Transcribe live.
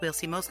We'll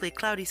see mostly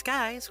cloudy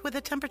skies with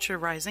a temperature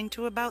rising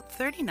to about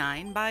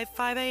 39 by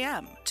 5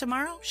 a.m.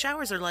 Tomorrow,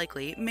 showers are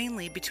likely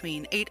mainly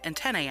between 8 and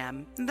 10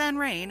 a.m., then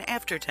rain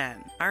after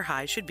 10. Our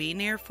high should be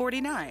near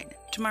 49.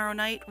 Tomorrow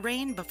night,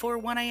 rain before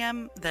 1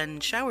 a.m., then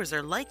showers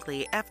are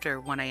likely after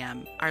 1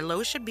 a.m. Our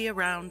low should be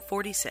around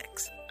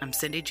 46. I'm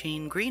Cindy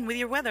Jean Green with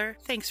your weather.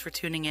 Thanks for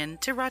tuning in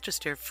to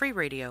Rochester Free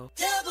Radio.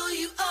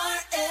 WRFC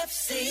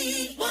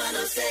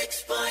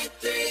 106.3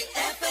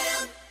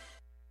 FM.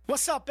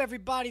 What's up,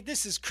 everybody?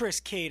 This is Chris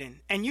Caden,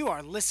 and you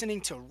are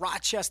listening to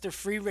Rochester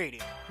Free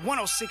Radio,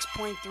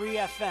 106.3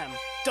 FM,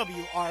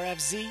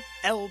 WRFZ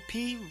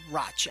LP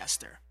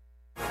Rochester.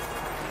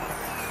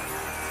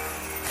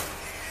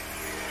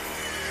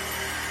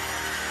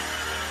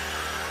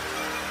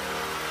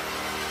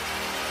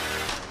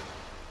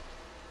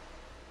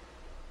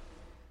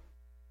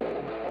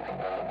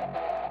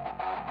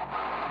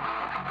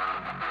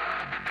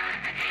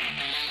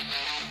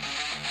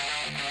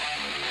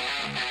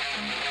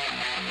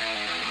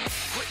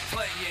 Quit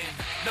playing,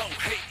 no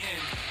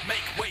hating,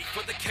 make way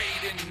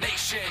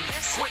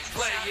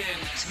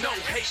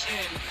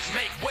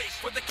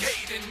for the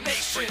Caden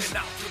Nation. Bringing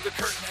out through the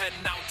curtain,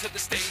 heading out to the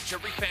stage.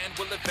 Every fan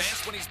will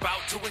advance when he's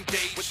about to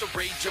engage. With the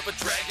rage of a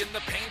dragon,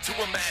 the pain to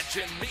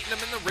imagine. Meeting him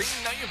in the ring,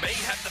 now you may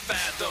have to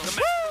fathom.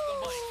 The master of the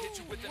mic hit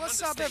you with an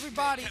What's up,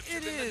 everybody?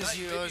 It is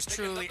yours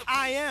truly.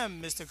 I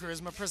am Mr.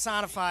 Charisma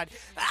personified.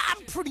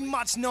 I'm pretty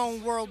much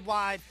known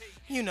worldwide.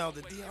 You know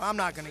the deal. I'm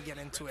not going to get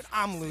into it.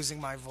 I'm losing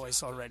my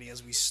voice already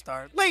as we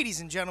start. Ladies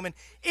and gentlemen,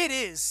 it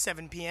is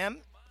 7 p.m.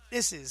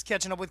 This is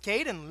Catching Up with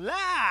Caden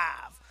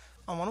live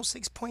on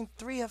 106.3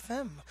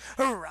 FM,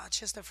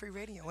 Rochester Free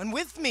Radio. And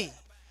with me,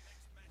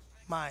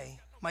 my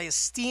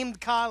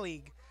esteemed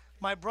colleague,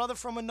 my brother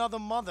from another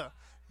mother,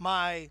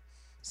 my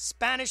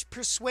Spanish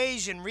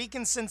persuasion,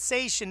 Rican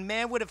sensation,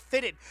 man with a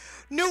fitted,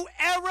 new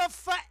era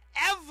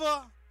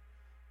forever,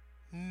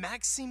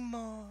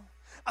 Maximo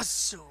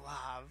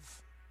Suave.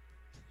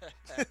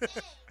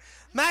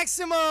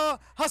 Maximo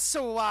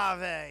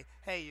Suave.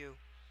 Hey, you.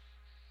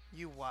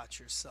 You watch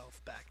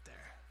yourself back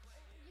there.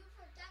 You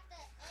forgot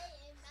that A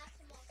in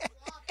Maximo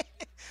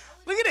Suave.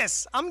 Look at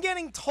this. I'm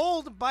getting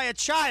told by a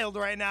child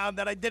right now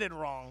that I did it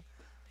wrong.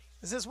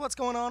 Is this what's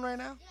going on right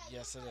now? Yeah,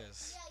 Yes, it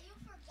is. Yeah, you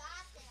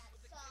forgot that.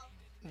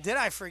 So Did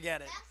I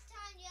forget it? next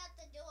time you have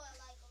to do it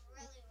like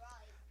really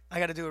right. I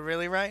got to do it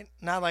really right?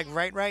 Not like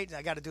right.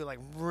 I got to do it like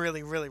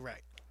really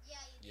right. Yeah,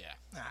 you Yeah.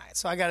 All right,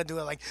 so I got to do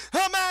it like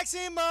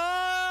Maximo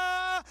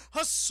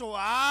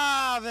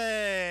Suave.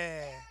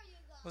 There you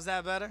go. Was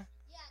that better?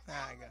 Yeah, Ah, that I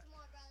was got-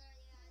 more better.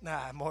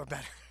 Yeah. Nah, more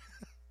better.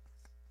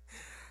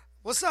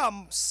 What's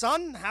up,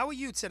 son? How are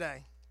you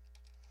today?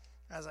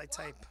 As I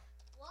type.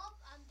 Well,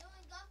 I'm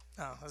doing good.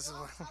 Oh, this is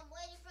Well, what. I'm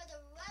waiting for the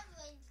Red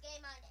Wings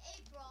game on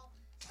April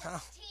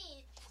Oh.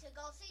 15th to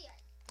go see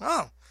it.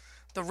 Oh,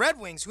 the Red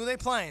Wings. Who they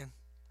playing?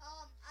 I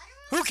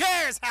don't Who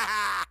cares? I'm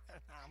I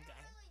kidding. don't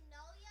really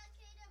know yet,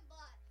 Kaden,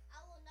 but I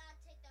will not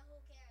take the who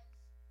cares.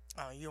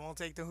 Oh, you won't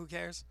take the who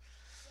cares?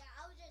 Yeah,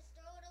 I would just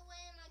throw it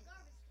away in my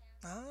garbage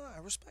can. I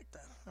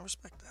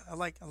respect that. I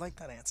like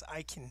that answer.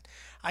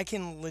 I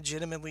can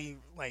legitimately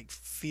like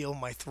feel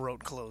my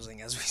throat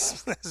closing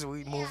as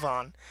we move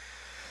on.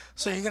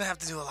 So you're gonna have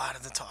to do a lot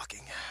of the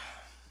talking.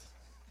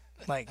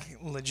 Like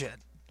legit.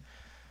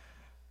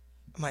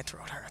 My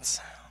throat hurts.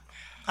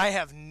 I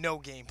have no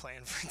game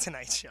plan for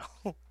tonight's show.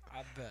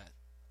 I bet.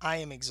 I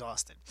am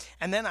exhausted.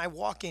 And then I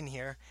walk in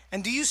here,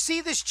 and do you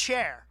see this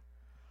chair?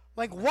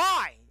 Like,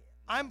 why?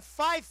 I'm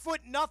 5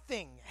 foot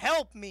nothing.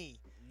 Help me.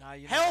 Now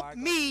you know Help I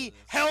go me. through this.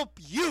 Help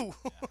you. Help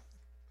me,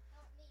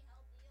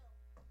 help you.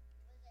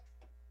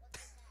 What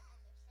does that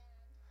understand?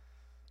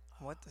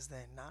 What does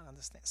that not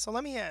understand? So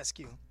let me ask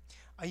you,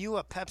 are you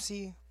a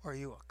Pepsi or are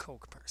you a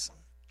Coke person?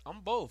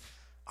 I'm both.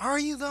 Are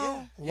you,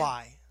 though? Yeah, yeah.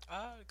 Why?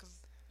 Cause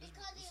Because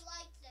he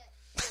likes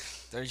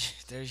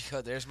it. there you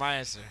go. There's my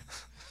answer.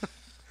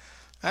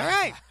 All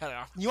right. I don't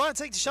know. You want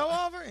to take the show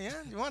over? Yeah?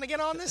 You want to get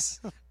on this?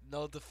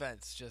 No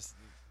defense, just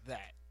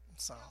that.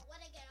 So, When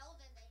I get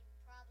older, then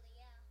probably,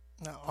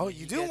 yeah. no. Oh, you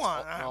He do gets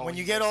want. o- no, when he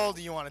you get gets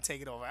older, you want to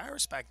take it over. I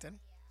respect it.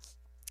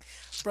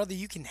 Brother,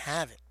 you can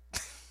have it.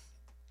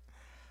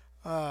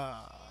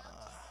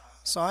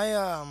 So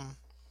I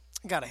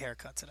got a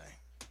haircut today.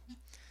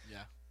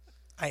 Yeah.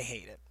 I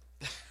hate it.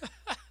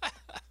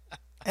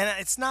 And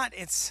it's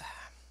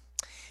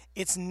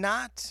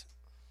not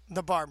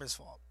the barber's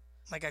fault.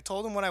 Like, I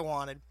told him what I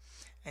wanted,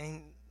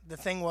 and the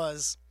thing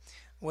was,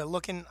 we're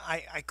looking.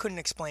 I couldn't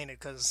explain it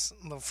because,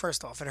 well,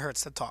 first off, it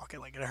hurts to talk.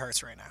 It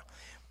hurts right now.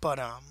 But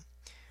I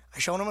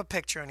showed him a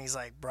picture, and he's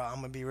like, "Bro, I'm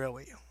gonna be real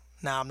with you.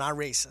 Now, I'm not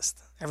racist.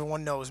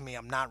 Everyone knows me.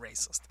 I'm not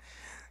racist."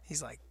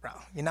 He's like, "Bro,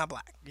 you're not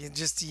black.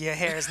 Your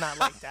hair is not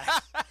like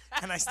that."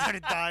 And I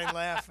started dying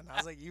laughing. I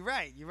was like, "You're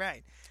right. You're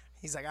right."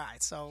 He's like, "All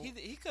right, so."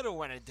 He could have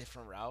went a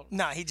different route.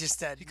 No, he just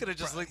said. He could have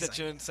just "Bro," looked he's at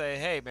you like, and say,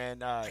 "Hey, man,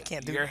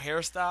 can't do your that."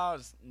 hairstyle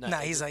is no." No,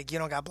 he's like, "You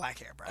don't got black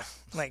hair, bro."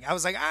 Like, I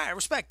was like, "All right, I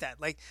respect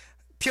that. Like,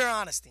 pure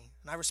honesty."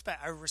 And I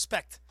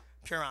respect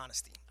pure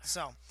honesty.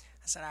 So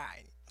I said, "All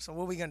right, so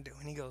what are we going to do?"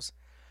 And he goes,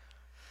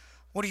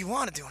 what do you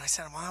want to do? And I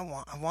said,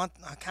 well,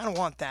 I kind of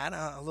want that,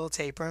 a little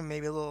taper,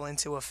 maybe a little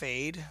into a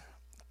fade,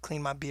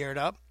 clean my beard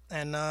up,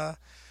 and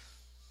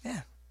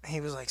yeah. He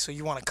was like, so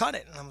you want to cut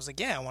it? And I was like,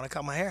 yeah, I want to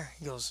cut my hair.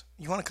 He goes,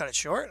 you want to cut it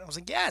short? I was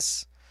like,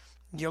 yes.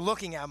 You're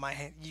looking at my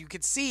hair. You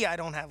could see I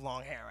don't have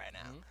long hair right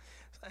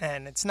now.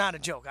 And it's not a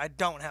joke. I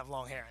don't have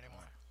long hair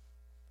anymore.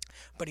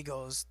 But he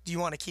goes, do you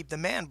want to keep the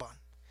man bun?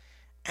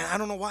 And I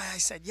don't know why I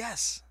said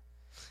yes.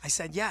 I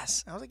said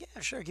yes. I was like,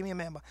 yeah, sure, give me a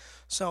man bun.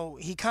 So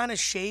he kind of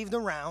shaved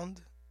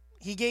around.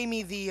 He gave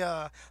me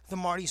the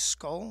Marty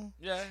Skull.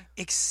 Yeah.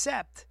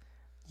 Except,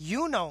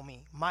 you know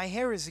me, my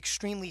hair is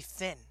extremely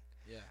thin.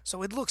 Yeah.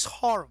 So it looks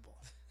horrible.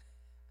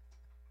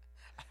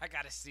 I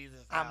gotta see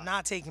this. I'm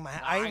not taking my. No,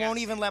 I I gotta won't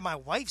see even it. let my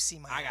wife see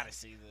my. I hair. gotta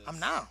see this. I'm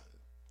not.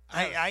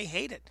 I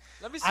hate it.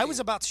 Let me see. I was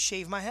about to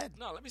shave my head.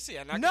 No, let me see.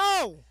 And I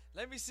No,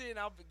 let me see, and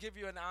I'll give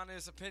you an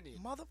honest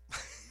opinion. mother.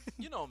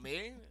 You know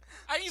me.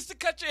 I used to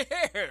cut your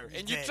hair,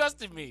 and you did.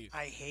 trusted me.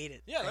 I hate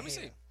it. Yeah, I let me hate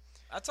see. it.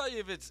 I'll tell you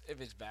if it's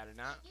bad or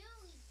not. You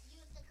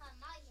used to cut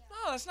my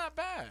hair. No, that's not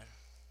bad.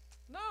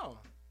 No.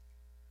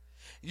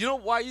 You know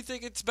why you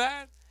think it's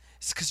bad?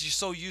 It's because you're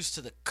so used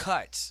to the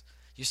cuts.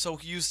 You're so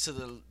used to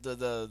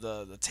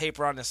the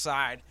taper on the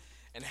side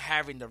and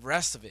having the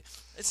rest of it.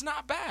 It's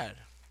not bad.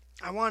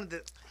 I wanted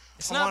to.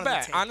 It's I not wanted to bad.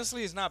 take it.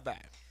 Honestly, it's not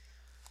bad.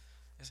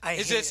 I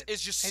It's hate just it.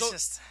 it's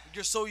just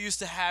you're so used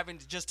to having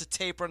just a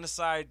taper on the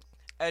side,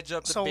 edge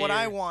up the So beard. what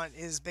I want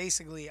is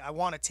basically I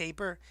want a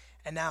taper,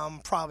 and now I'm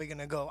probably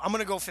gonna go. I'm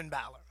gonna go Finn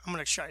Balor.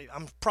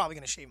 I'm probably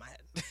gonna shave my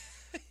head.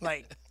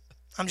 Like,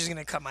 I'm just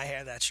gonna cut my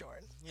hair that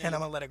short, and I'm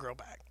gonna let it grow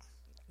back.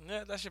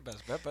 Yeah, that's your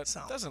best bet, but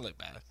So- it doesn't look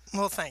bad.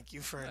 Well, thank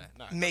you for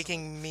no, it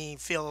making me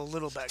feel a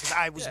little better because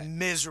I was Yeah.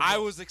 miserable. I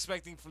was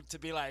expecting to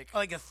be like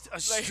like a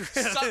like string,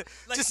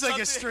 like just like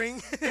a something-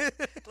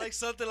 string. like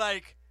something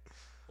like,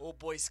 oh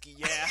boy, ski,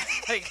 yeah,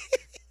 like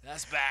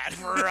that's bad,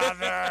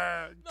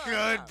 Brother, No,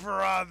 good no.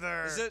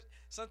 brother. Is it?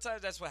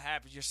 Sometimes that's what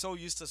happens. You're so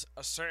used to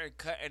a certain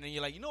cut, and then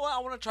you're like, you know what? I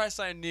want to try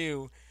something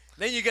new.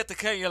 Then you get the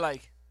cut, and you're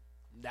like,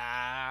 nah,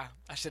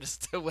 I should have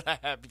still what I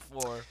had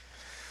before.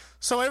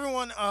 So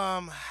everyone,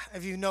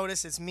 if you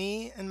notice, it's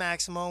me and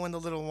Maximo and the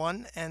little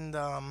one, and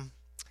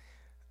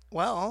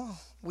well,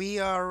 we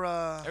are.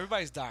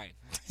 Everybody's dying.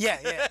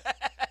 Yeah.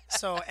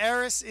 So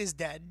Eris is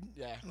dead.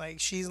 Yeah. Like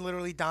she's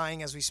literally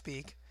dying as we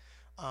speak,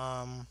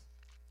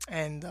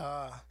 and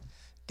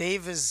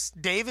Dave is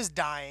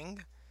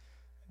dying.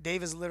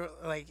 Dave is literally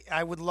like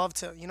I would love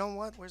to. You know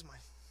what? Where's my?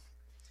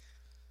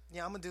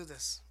 Yeah, I'm gonna do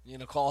this. You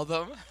gonna call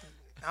them?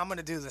 I'm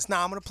gonna do this.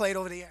 Nah, I'm gonna play it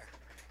over the air.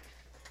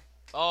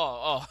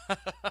 Oh. Okay,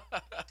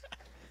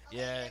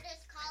 Yeah. You're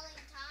just calling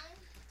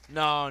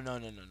time?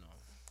 No.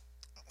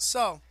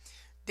 So,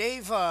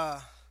 Dave,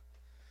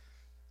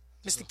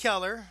 Mr.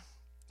 Keller,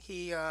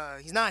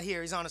 he's not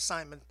here. He's on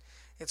assignment.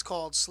 It's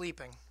called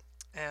sleeping.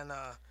 And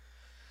all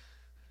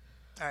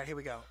right, here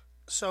we go.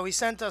 So he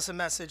sent us a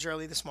message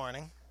early this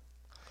morning,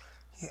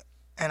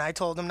 and I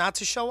told him not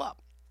to show up.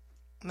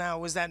 Now,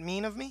 was that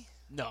mean of me?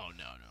 No.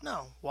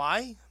 No.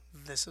 Why?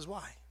 This is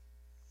why.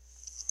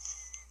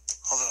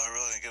 Although I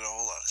really didn't get a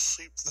whole lot of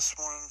sleep this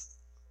morning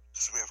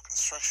because we have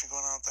construction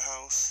going on at the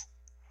house.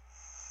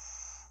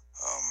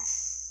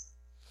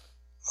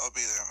 I'll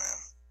be there,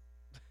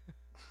 man.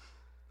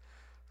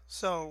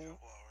 So,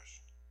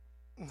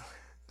 Couple hours.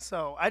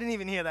 so I didn't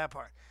even hear that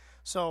part.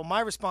 So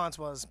my response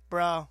was,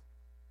 "Bro,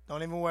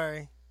 don't even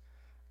worry,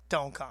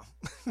 don't come."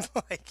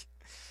 Like,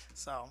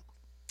 so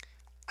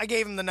I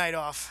gave him the night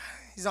off.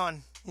 He's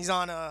on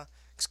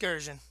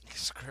excursion.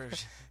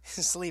 Excursion.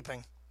 He's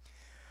sleeping.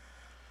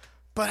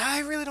 But I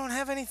really don't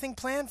have anything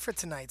planned for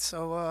tonight.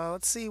 So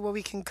let's see what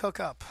we can cook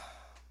up.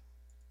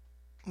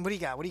 What do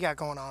you got? What do you got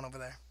going on over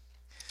there?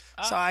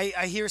 So I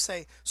hear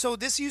say, so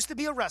this used to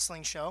be a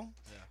wrestling show,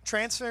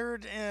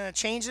 transferred,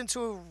 changed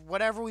into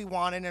whatever we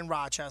wanted in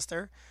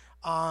Rochester.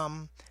 A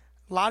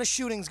lot of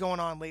shootings going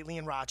on lately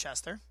in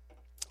Rochester.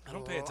 I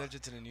don't pay attention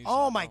to the news.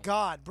 Oh my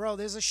God, bro!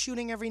 There's a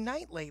shooting every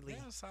night lately.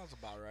 Yeah, sounds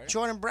about right.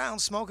 Jordan Brown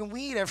smoking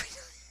weed every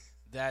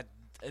night.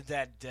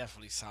 That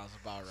definitely sounds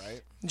about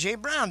right. Jay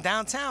Brown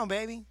downtown,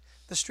 baby.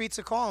 The streets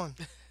are calling.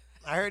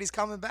 I heard he's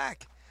coming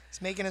back.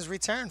 He's making his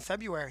return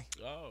February.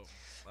 Oh.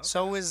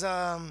 So is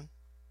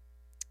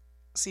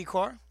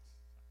Secor.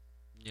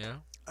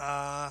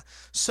 Yeah.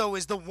 So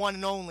is the one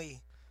and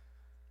only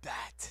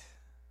Bat.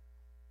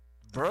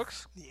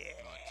 Brooks? Yeah.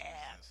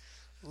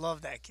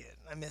 Love that kid.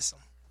 I miss him.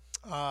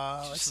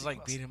 This is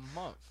like beating him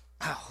up.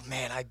 Oh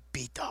man, I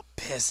beat the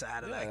piss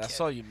out of that kid. That's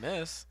all you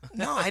miss.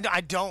 No,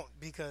 I don't,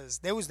 because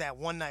there was that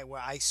one night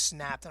where I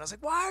snapped and I was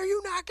like, "Why are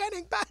you not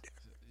getting better?"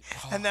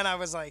 And then I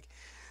was like,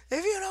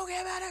 "If you don't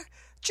get better,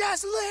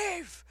 just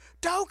leave.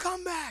 Don't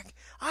come back.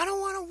 I don't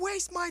want to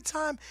waste my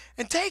time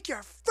and take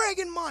your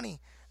friggin'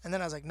 money." And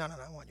then I was like, "No,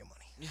 I want your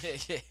money."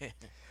 Yeah.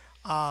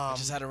 I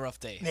just had a rough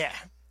day. Yeah.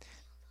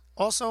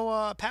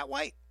 Also, Pat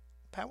White.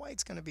 Pat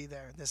White's gonna be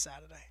there this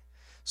Saturday.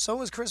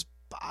 So is Chris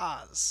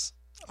Boz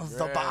of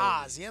the Really?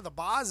 Boz. Yeah, the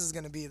Boz is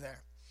gonna be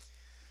there.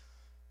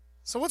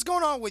 So what's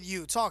going on with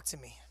you? Talk to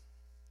me.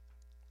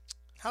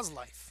 How's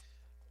life?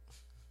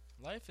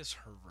 Life is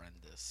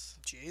horrendous.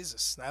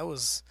 Jesus, that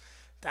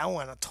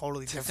went a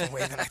totally different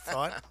way than I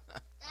thought.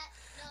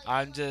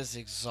 I'm just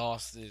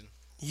exhausted.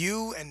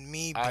 You and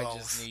me both. I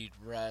just need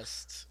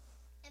rest.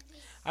 And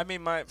peace. I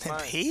mean, my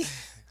And pee?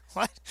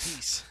 What?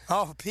 peace.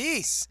 Oh,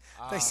 peace.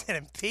 They said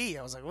in pee.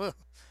 I was like, whoa.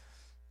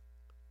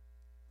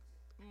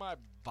 My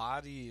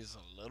body is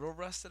a little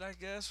rested, I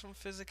guess, from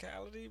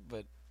physicality,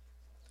 but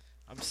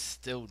I'm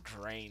still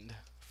drained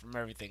from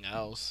everything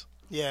else.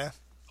 Yeah.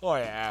 Oh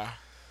yeah.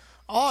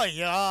 Oh,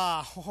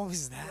 yeah. What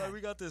was that? Like,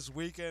 we got this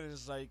weekend.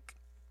 It's like,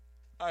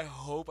 I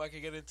hope I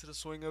can get into the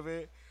swing of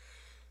it.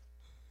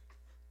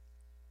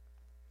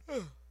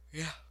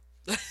 Yeah.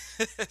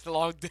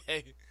 Long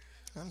day.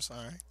 I'm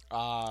sorry.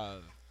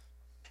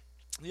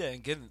 Yeah,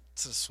 and getting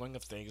to the swing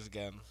of things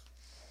again.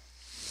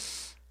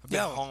 I've been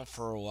Yo. home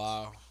for a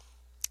while.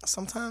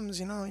 Sometimes,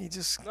 you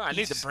just... No, I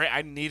need the break.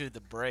 I needed the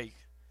break.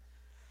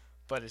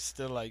 But it's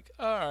still like,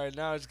 all right,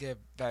 now let's get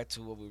back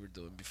to what we were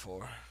doing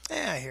before.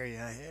 Yeah, I hear you.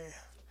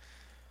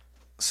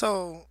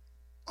 So,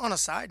 on a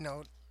side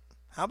note,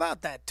 how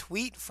about that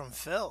tweet from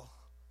Phil?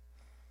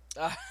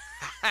 I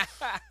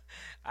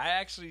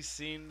actually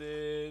seen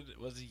it.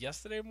 Was it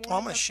yesterday morning? Well,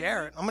 I'm going to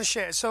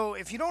share it. So,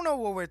 if you don't know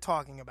what we're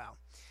talking about,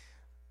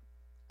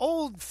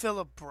 old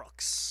Phillip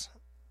Brooks,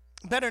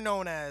 better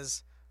known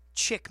as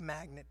Chick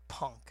Magnet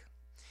Punk,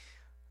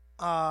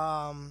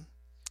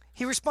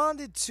 he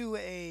responded to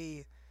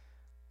it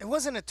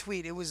wasn't a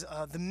tweet, it was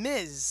The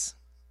Miz,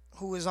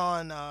 who was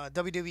on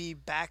WWE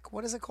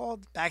what is it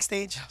called?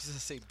 Backstage? I was going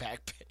to say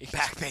Backpage.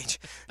 Backpage.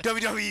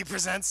 WWE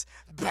presents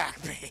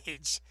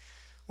Backpage,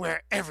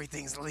 where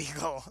everything's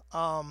legal.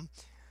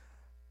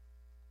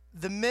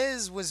 The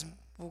Miz was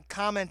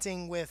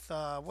commenting with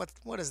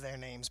what is their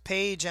names?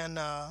 Paige and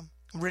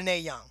Renee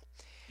Young.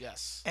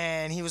 Yes.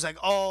 And he was like,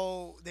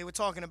 oh, they were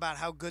talking about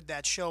how good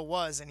that show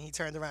was, and he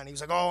turned around. He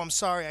was like, oh, I'm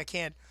sorry, I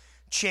can't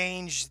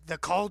change the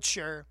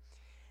culture.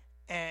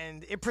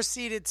 And it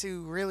proceeded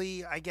to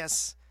really, I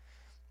guess,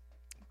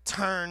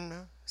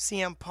 turn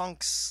CM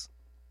Punk's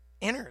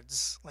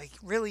innards, like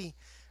really,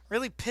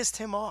 really pissed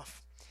him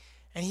off.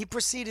 And he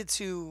proceeded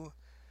to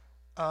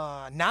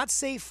not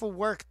safe for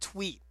work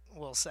tweet,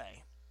 we'll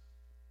say,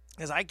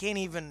 because I can't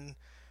even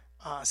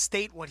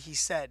state what he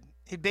said.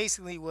 It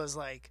basically was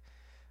like,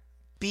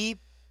 beep,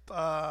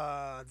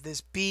 blood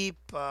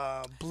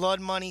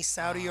money,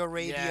 Saudi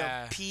Arabia,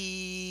 yeah.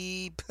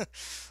 peep.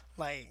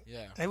 Like,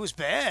 Yeah. it was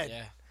bad.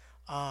 Yeah.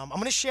 I'm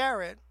going to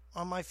share it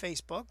on my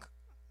Facebook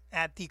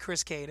at the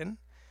Chris Caden.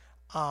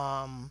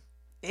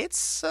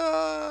 It's Back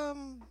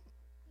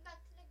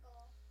to the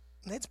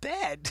goal. it's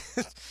bad.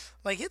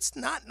 Like, it's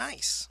not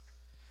nice.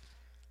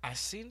 I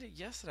seen it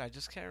yesterday. I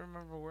just can't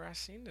remember where I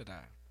seen it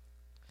at.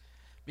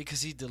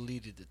 Because he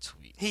deleted the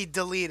tweet. He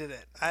deleted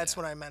it. That's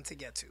what I meant to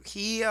get to.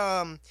 He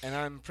And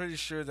I'm pretty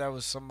sure that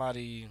was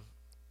somebody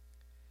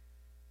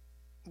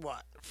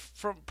what?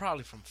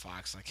 probably from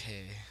Fox. Like,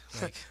 hey,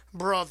 like,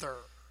 Brother.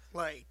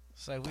 Like,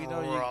 it's like we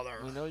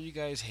know you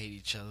guys hate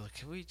each other.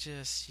 Can we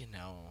just,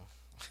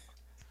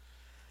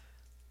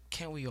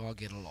 can't we all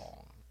get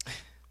along?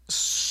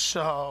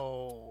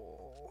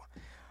 so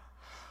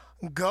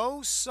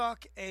go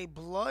suck a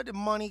blood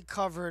money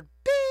covered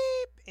beep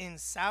in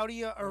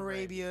Saudi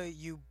Arabia,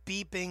 you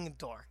beeping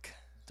dork.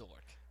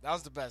 Dork. That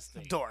was the best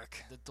thing.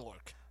 Dork. The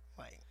dork.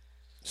 Like,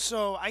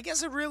 so I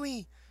guess it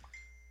really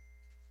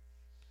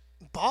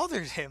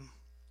bothered him,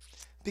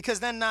 because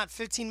then not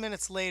 15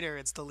 minutes later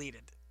it's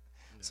deleted.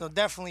 So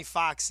definitely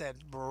Fox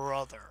said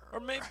brother.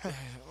 Or maybe,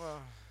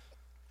 well,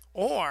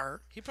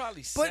 Or he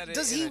probably But said it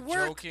does in he a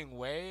work- joking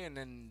way, and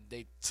then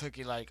they took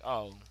it like,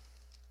 oh.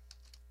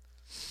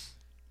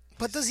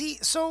 but does he?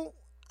 So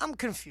I'm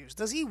confused.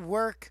 Does he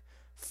work?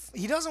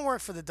 He doesn't work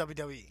for the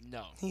WWE.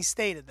 No. He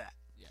stated that.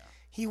 Yeah.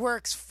 He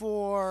works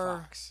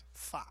for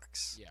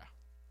Fox. Yeah.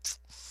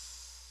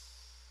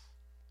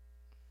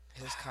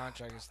 His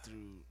contract is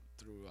through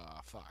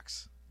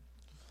Fox.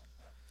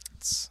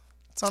 It's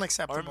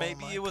unacceptable. Or maybe in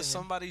my it was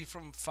opinion. somebody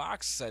from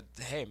Fox said,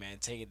 "Hey man,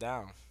 take it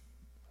down."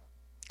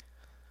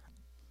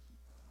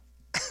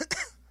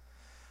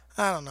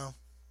 I don't know.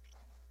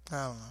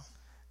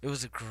 It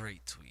was a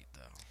great tweet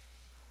though.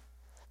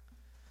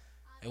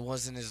 It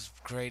wasn't as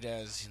great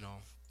as,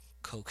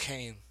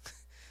 cocaine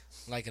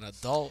like an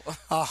adult.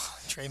 Oh,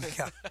 Trey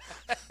Miguel.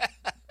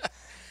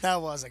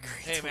 That was a great.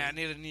 Hey tweet. man, I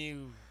need a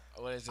new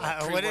what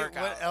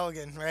What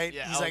Elgin, right?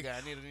 Yeah, He's Elgin,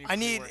 like, I need a new I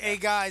need, pre-workout. hey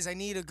guys, I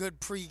need a good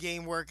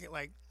pre-game work.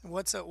 Like,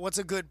 what's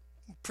a good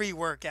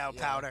pre-workout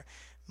powder?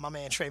 My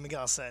man Trey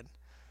Miguel said,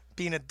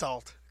 "Be an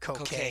adult,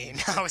 cocaine."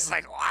 I was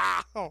like,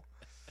 wow.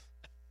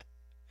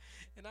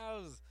 And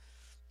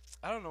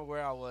I don't know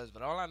where I was,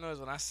 but all I know is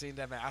when I seen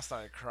that, man, I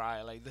started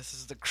crying. Like, this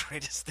is the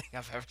greatest thing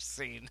I've ever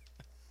seen.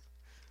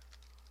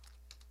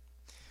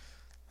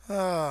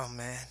 Oh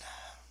man.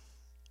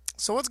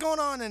 So what's going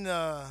on in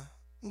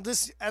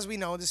this? As we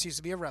know, this used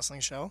to be a wrestling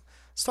show.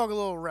 Let's talk a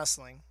little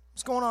wrestling.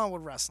 What's going on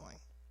with wrestling?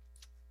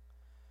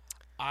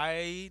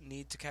 I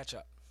need to catch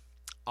up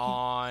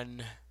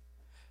on.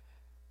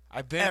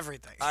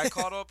 Everything. I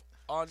caught up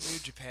on New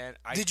Japan.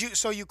 Did you?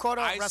 So you caught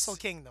up I Wrestle s-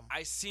 Kingdom.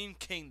 I seen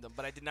Kingdom,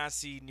 but I did not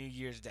see New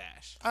Year's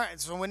Dash. All right.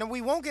 So when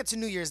we won't get to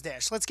New Year's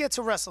Dash, let's get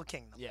to Wrestle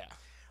Kingdom. Yeah.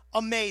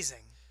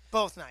 Amazing,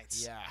 both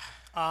nights.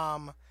 Yeah.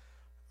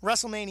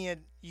 WrestleMania,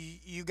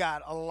 you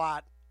got a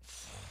lot.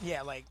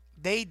 Yeah, like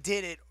they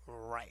did it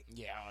right.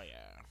 Yeah. Oh,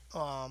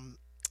 yeah.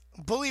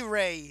 Bully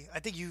Ray, I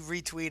think you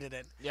retweeted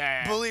it.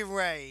 Yeah. Bully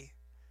Ray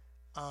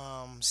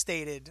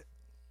stated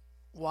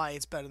why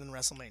it's better than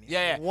WrestleMania.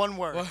 Yeah. One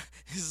word. Well,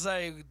 it's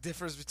like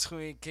difference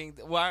between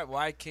Kingdom.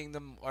 Why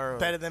Kingdom or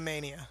Better than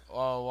Mania.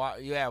 Oh, why,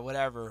 yeah,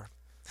 whatever.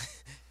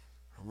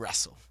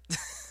 Wrestle.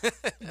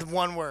 The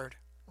one word,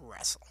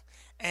 wrestle.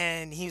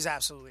 And he was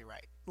absolutely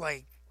right.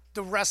 Like,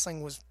 the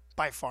wrestling was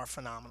by far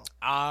phenomenal.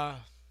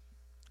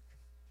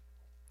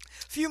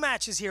 Few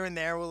matches here and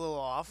there were a little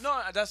off.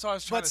 No, that's what I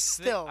was trying But to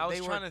still, think. I was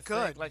they trying were to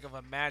good. think like of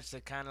a match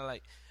that kind of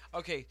like.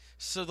 Okay,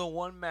 so the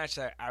one match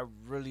that I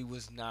really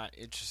was not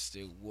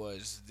interested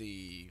was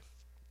the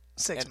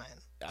Six man.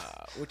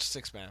 which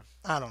 6-man?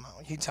 I don't know.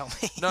 You tell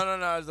me.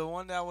 No. The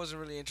one that I wasn't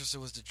really interested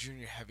was the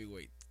junior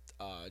heavyweight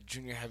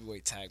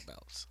tag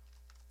belts.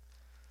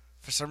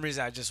 For some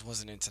reason, I just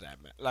wasn't into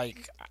that match.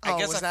 Like, I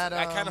guess was I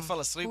that, kind of fell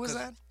asleep. Who was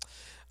that?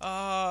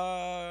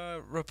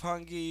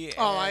 Roppongi.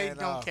 Oh, I and,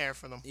 don't care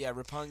for them. Yeah,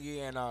 Roppongi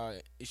and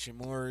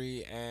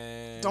Ishimori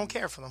and Don't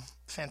care for them.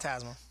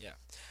 Phantasmo. Yeah.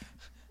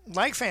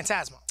 Like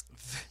Phantasmo.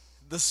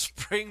 The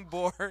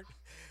springboard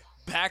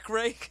back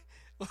rake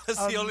was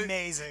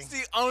Amazing.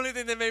 the only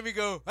thing that made me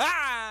go, okay,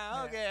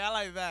 I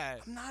like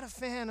that. I'm not a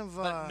fan of.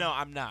 But no,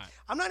 I'm not.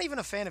 I'm not even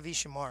a fan of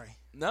Ishimori.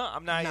 No,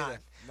 I'm not Not. either.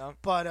 No,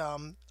 But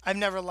I've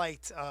never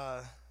liked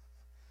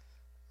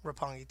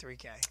Roppongi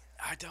 3K.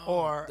 I don't.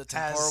 Or the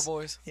Tempura as-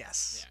 Boys.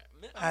 Yes.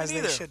 Yeah, As they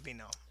neither. should be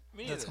known.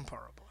 Me The neither.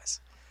 Tempura Boys.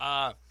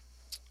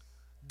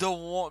 The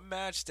one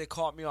match that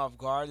caught me off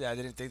guard that I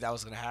didn't think that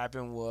was gonna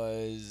happen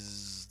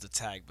was the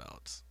tag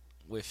belts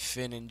with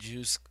Finn and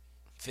Juice.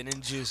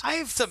 I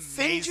have It's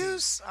Finn amazing.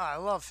 Juice. Oh, I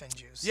love Finn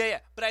Juice. Yeah,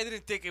 but I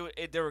didn't think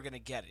they were gonna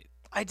get it.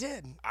 I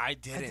did. I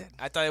didn't. did.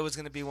 I thought it was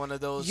gonna be one of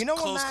those. You know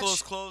what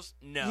match- close.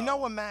 No. You know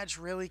what match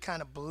really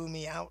kind of blew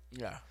me out?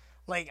 Yeah.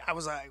 Like, I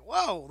was like,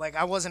 whoa. Like,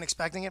 I wasn't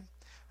expecting it.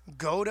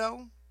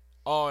 Godo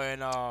Oh,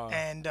 and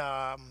and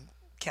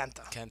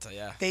Kenta. Kenta,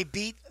 yeah. They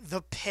beat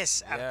the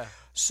piss out Yeah.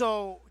 of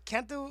So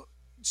Kenta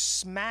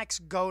smacks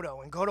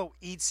Godo, and Godo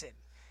eats it.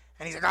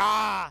 And he's like,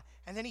 ah!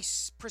 And then he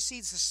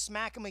proceeds to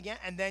smack him again,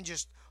 and then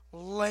just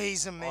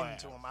lays him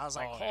into him. I was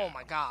like, oh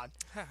my God.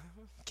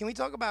 Can we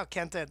talk about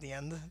Kenta at the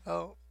end,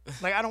 though?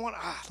 Like, I don't want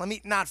let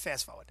me not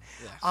fast forward.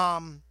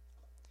 Yeah.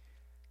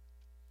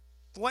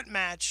 What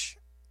match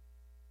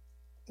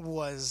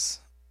was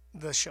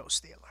the show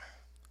stealer?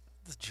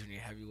 The junior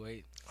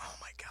heavyweight. Oh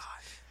my God.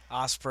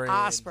 Osprey.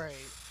 Osprey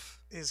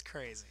is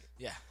crazy.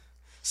 Yeah.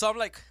 So I'm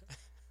like,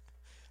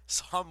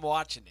 so I'm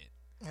watching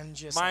it. And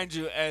just Mind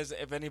you, as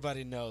if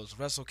anybody knows,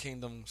 Wrestle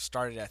Kingdom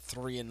started at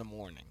 3 in the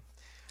morning.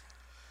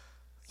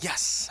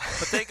 yes.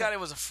 But thank God it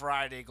was a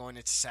Friday going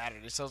into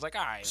Saturday. So I was like,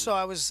 all right. So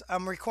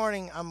I'm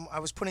recording. I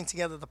was putting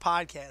together the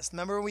podcast.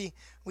 Remember we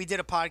did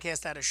a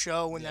podcast at a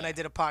show, and then Yeah. I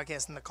did a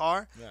podcast in the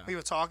car. Yeah. We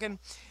were talking.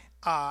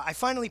 I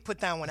finally put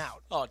that one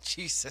out. Oh,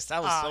 Jesus.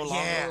 That was so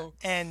long ago.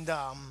 And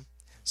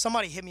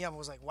somebody hit me up and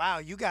was like, "Wow,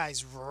 you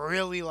guys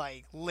really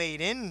like laid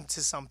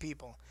into some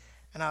people,"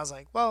 and I was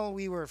like, "Well,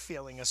 we were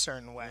feeling a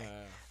certain way."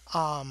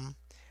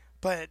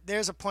 But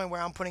there's a point where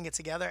I'm putting it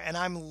together, and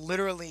I'm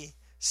literally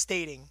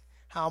stating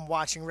how I'm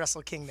watching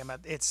Wrestle Kingdom.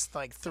 It's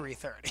like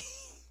 3:30.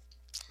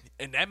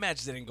 And that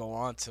match didn't go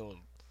on till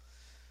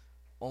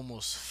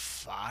almost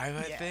 5,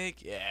 I Yeah.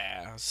 think.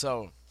 Yeah.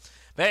 So,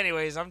 but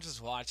anyways, I'm just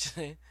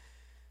watching it.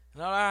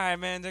 And all right,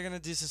 man, they're going to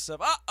do some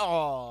stuff.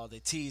 Oh, they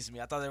teased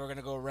me. I thought they were going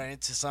to go right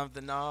into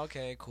something. No,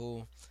 okay,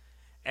 cool.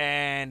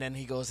 And then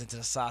he goes into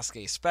the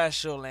Sasuke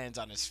special, lands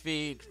on his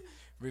feet,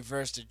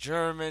 reverse the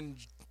German,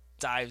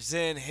 dives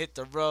in, hit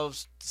the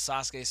ropes,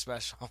 Sasuke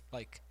special. I'm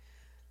like,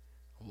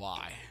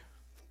 why?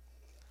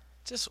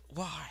 Just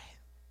why?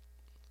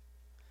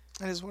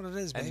 That is what it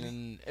is, And baby.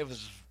 then it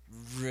was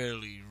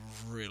really,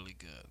 really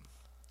good.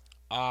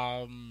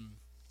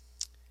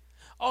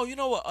 Oh, you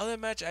know what other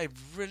match I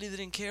really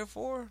didn't care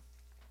for?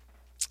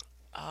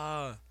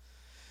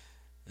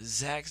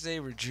 Zack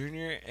Sabre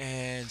Jr.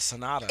 and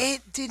Sonata.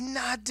 It did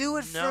not do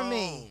it for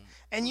me. No.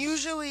 And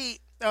usually,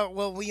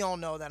 well, we all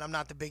know that I'm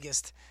not the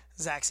biggest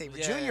Zack Sabre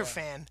Yeah. Jr.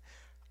 fan,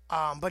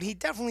 but he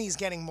definitely is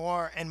getting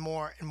more and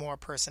more and more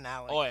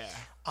personality. Oh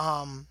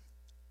yeah.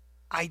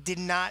 I did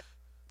not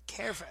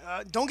care for.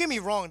 Don't get me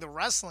wrong, the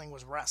wrestling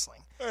was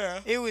wrestling. Yeah.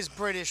 It was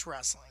British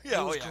wrestling.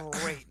 Yeah, it was oh, yeah.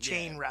 great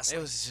chain Yeah, wrestling.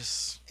 It was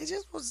just It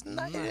just was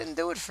not. It didn't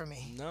do it for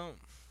me. no.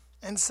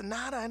 And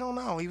Sonata, I don't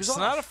know. He was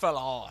Sonata off. fell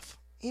off.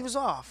 He was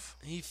off.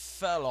 He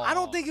fell off. I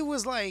don't think it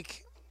was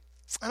like,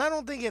 and I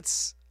don't think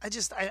it's.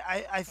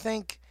 I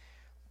think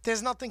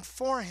there's nothing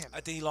for him. I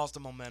think he lost the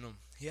momentum.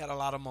 He had a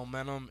lot of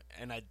momentum,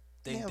 and I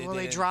think Yeah, they well,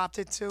 they didn't- dropped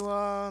it to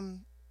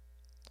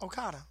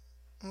Okada.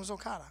 It was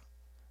Okada,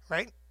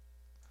 right?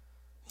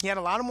 He had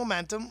a lot of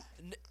momentum.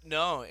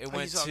 No, it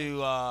went you talking?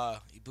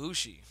 to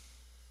Ibushi.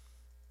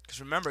 Because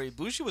remember,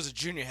 Ibushi was a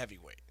junior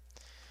heavyweight.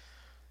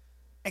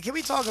 And can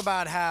we talk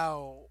about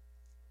how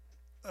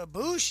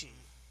Ibushi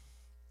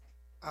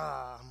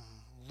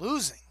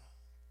losing?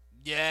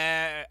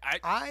 Yeah,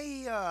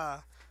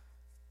 I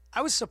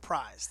was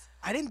surprised.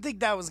 I didn't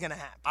think that was gonna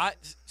happen.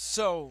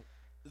 So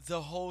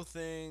the whole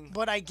thing,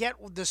 But I get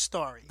the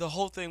story. the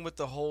whole thing with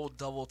the whole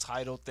double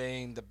title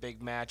thing, the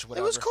big match, It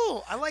whatever. was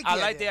cool. I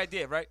like the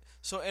idea, right?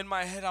 So in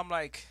my head, I'm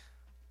like,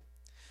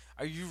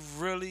 are you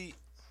really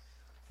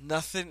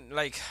nothing?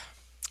 Like,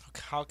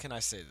 how can I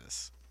say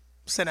this?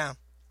 Sit down.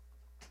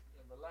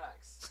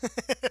 Relax.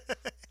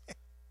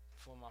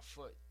 For my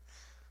foot.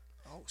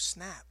 Oh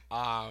snap!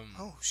 Um,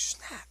 Oh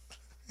snap!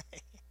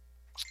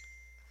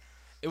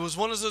 It was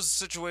one of those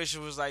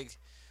situations. Was like,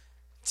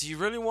 do you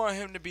really want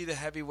him to be the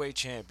heavyweight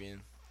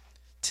champion,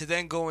 to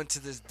then go into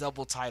this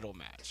double title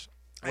match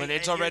when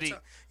it's already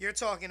You're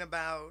talking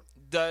about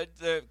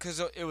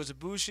because it was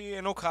Ibushi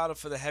and Okada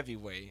for the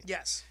heavyweight,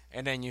 yes.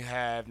 and then you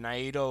have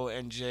Naito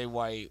and Jay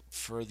White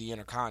for the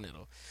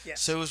Intercontinental.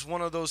 Yes. So it was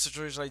one of those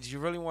situations like, do you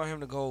really want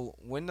him to go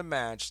win the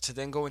match to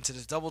then go into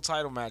this double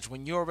title match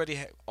when you already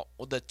have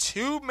the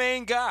two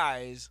main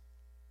guys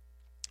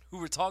who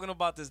were talking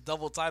about this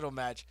double title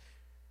match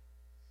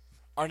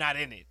are not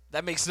in it?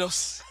 That makes no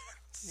sense.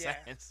 Yeah.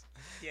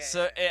 Yeah.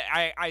 So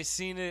I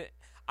seen it.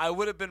 I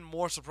would have been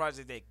more surprised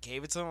if they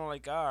gave it to him. I'm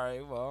like, all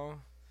right, well,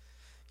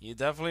 you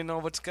definitely know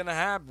what's gonna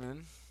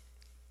happen.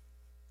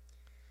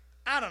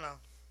 I don't know.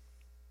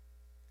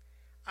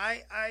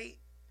 I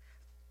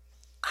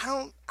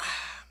don't.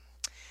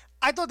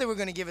 I thought they were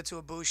gonna give it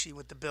to Ibushi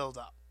with the build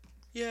up.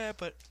 Yeah,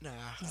 but nah.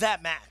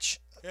 That match.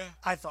 Yeah.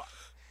 I thought.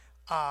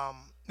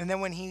 And then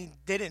when he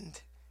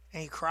didn't,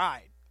 and he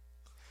cried.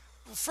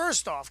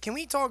 First off, can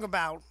we talk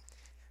about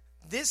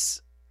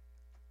this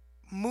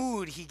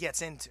mood he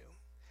gets into?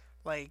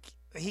 Like,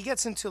 he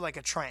gets into like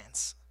a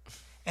trance,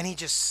 and he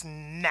just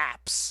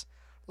snaps.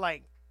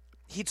 Like,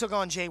 he took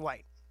on Jay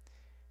White.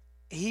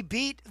 He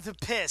beat the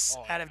piss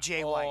out of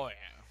Jay White. Oh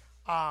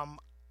yeah.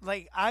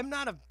 Like, I'm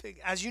not a big,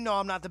 as you know,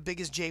 I'm not the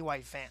biggest Jay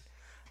White fan.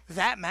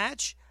 That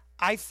match,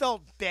 I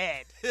felt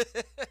bad.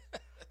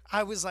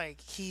 I was like,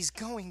 he's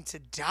going to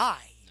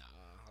die.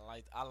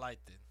 I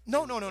liked it.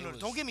 No. was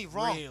Don't get me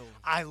wrong. real.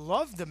 I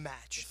loved the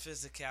match. The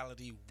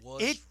physicality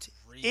was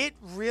real. It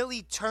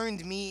really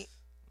turned me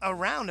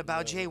around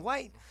about Jay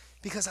White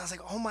because I was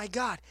like, oh my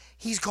God,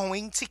 he's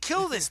going to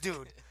kill this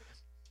dude.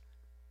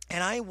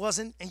 And I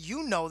wasn't, and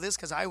you know this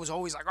because I was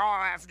always like,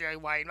 oh, F Jay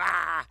White.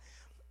 Ah.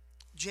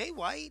 Jay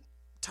White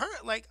turned,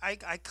 like,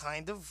 I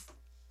kind of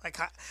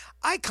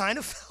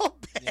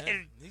felt bad. Yeah,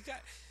 he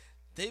got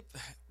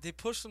they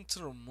pushed him to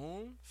the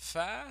moon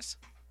fast,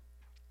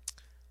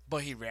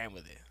 but he ran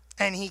with it.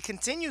 And he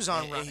continues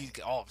on And running.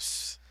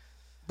 psst.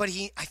 But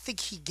I think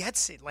he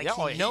gets it. Like, Yeah,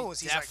 he he knows.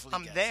 He's like, definitely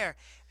I'm gets there.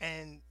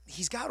 And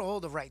he's got all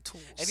the right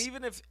tools. And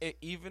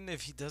even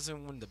if he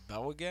doesn't win the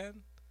belt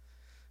again,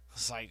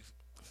 it's like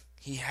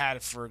he had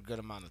it for a good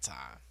amount of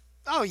time.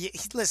 Oh, yeah.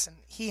 Listen,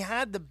 he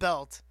had the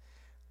belt.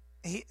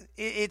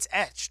 It's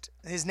etched.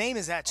 His name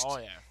is etched Oh,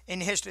 yeah.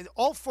 in history.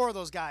 All four of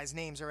those guys'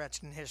 names are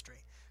etched in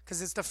history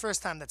because it's the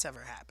first time that's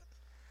ever happened.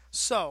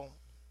 So,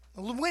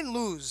 win,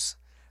 lose,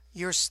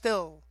 you're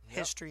still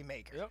history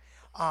maker. Yep.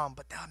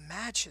 But the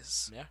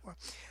matches. Yeah.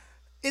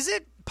 Is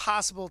it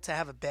possible to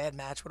have a bad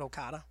match with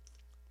Okada?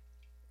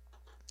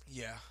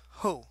 Yeah.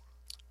 Who?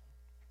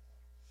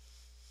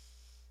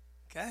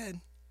 Go ahead.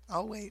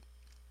 I'll wait.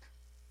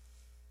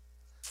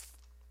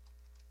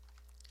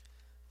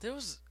 There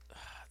was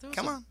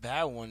Come a on.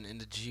 bad one in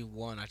the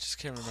G1. I just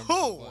can't remember Who?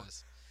 who it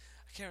was.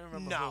 I can't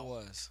remember No. who it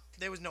was.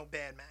 There was no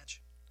bad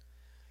match.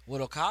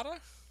 With Okada?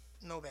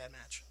 No bad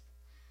match.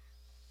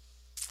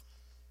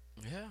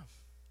 Yeah.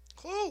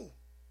 Who?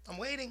 I'm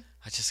waiting.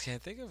 I just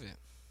can't think of it.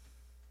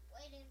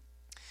 Waiting.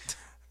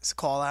 It's a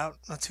call out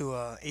to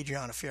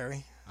Adriana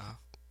Fury. Uh-huh.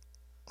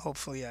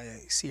 Hopefully,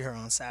 I see her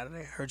on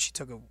Saturday. Heard she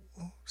took a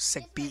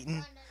sick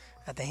beating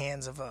at the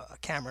hands of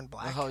Cameron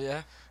Black. Oh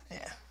yeah.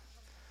 Yeah.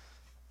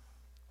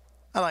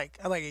 I like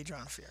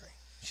Adriana Fury.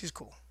 She's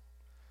cool.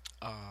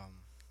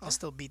 I'll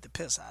still beat the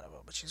piss out of her,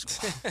 but she's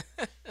cool.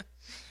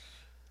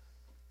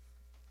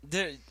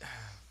 There,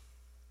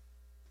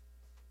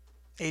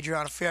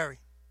 Adriana Fury.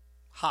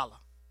 Holla.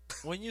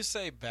 when you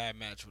say bad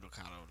match with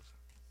Okada,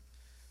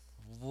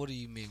 what do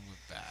you mean with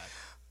bad?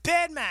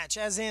 Bad match,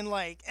 as in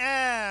like,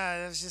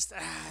 it was just,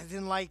 I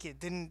didn't like it.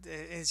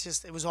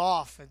 It was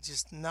off. It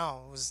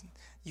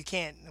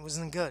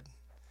wasn't good.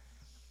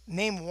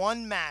 Name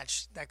one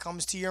match that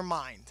comes to your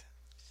mind.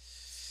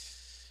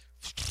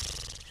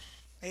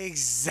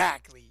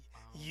 Exactly.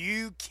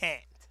 You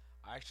can't.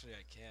 Actually,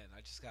 I can.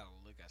 I just gotta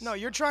look at. No,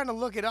 you're trying to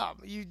look it up.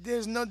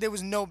 There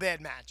was no bad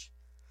match.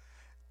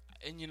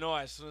 And you know,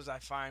 as soon as I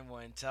find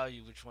one and tell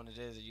you which one it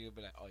is, you'll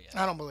be like, oh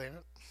yeah. I don't believe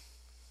it.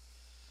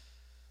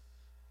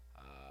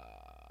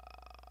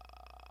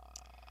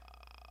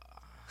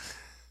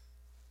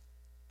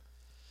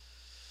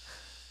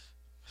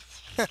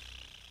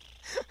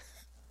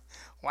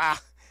 Wow,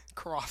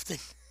 Crofton.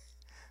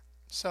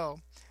 So,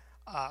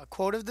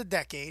 quote of the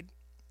decade.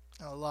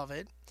 I love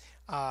it.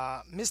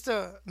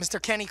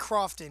 Mr. Kenny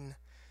Crofton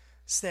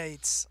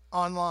states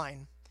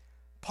online,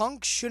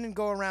 Punk shouldn't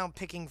go around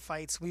picking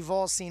fights. We've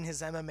all seen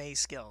his MMA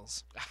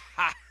skills.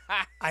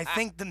 I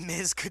think The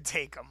Miz could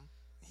take him.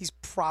 He's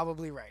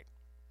probably right.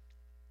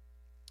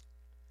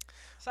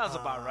 Sounds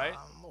about right.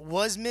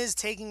 Was Miz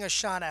taking a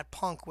shot at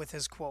Punk with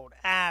his quote?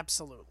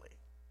 Absolutely.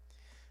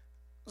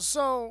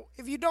 So,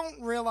 if you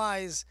don't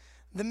realize,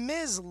 The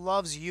Miz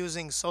loves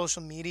using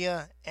social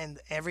media and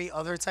every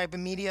other type of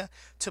media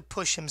to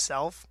push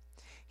himself.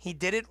 He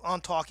did it on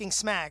Talking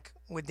Smack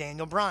with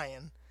Daniel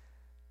Bryan,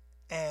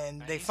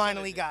 and they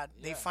finally got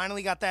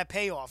that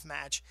payoff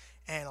match,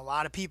 and a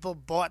lot of people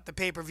bought the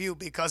pay-per-view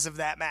because of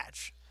that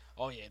match.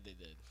 Oh yeah, they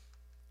did.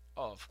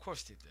 Oh, of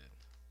course they did.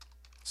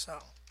 So,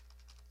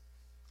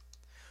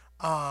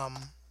 oh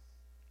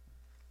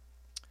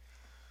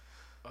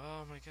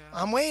my God.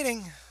 I'm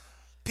waiting.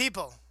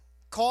 People,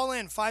 call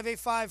in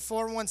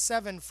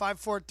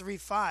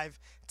 585-417-5435.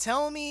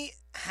 Tell me,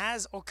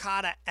 has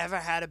Okada ever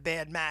had a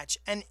bad match?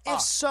 And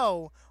if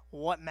so,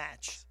 what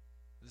match?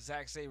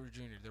 Zack Sabre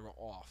Jr., they were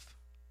off.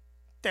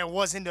 That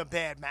wasn't a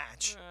bad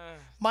match.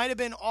 Might have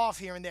been off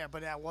here and there,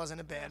 but that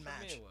wasn't a bad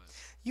match. Me it was.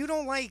 You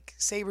don't like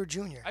Sabre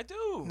Jr. I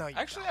do. No, you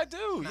Actually, don't. I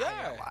do. Nah,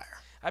 Yeah. you're a liar.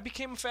 I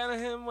became a fan of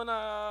him when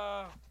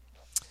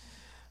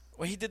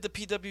he did the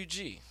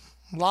PWG.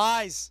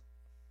 Lies.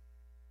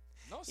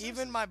 No, seriously.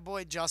 Even my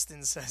boy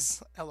Justin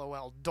says,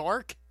 LOL.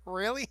 Dork?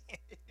 Really?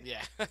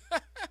 Yeah.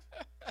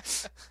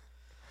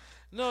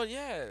 No,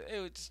 yeah.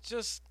 It's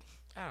just,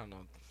 I don't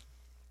know.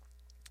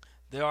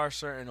 There are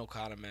certain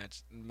Okada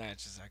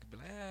matches I could be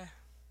like,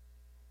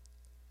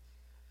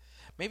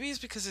 Maybe it's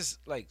because it's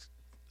like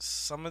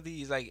some of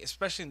these, like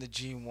especially in the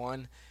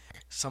G1,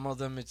 some of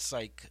them it's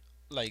like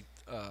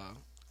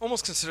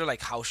almost considered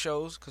like house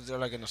shows because they're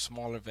like in a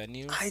smaller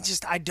venue.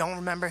 I don't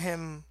remember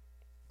him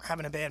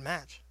having a bad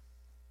match.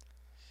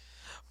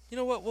 You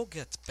know what? We'll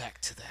get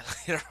back to that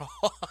later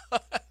on.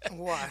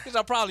 Why? Because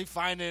I'll probably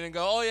find it and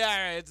go, oh yeah, all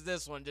right, it's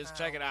this one. Just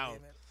check it out.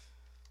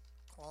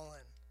 Call in.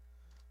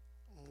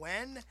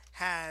 When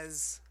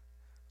has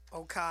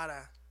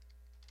Okada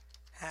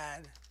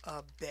had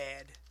a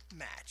bad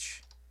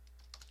match?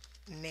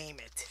 Name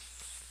it.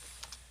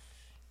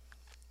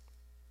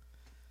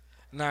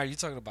 Now, are you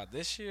talking about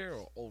this year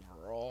or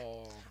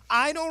overall?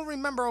 I don't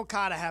remember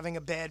Okada having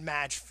a bad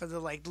match for the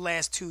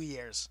last 2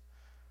 years.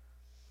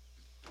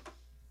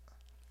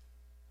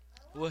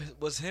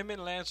 Was him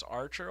and Lance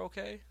Archer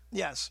okay?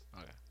 Yes.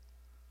 Okay.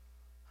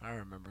 I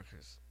remember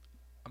because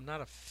I'm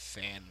not a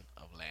fan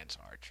of Lance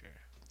Archer.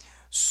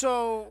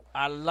 So,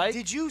 I like.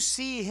 did you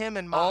see him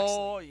and Moxley?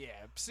 Oh yeah.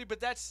 See, but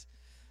that's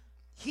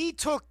He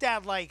took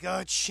that like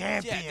a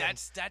champion. yeah.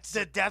 That's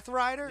the Death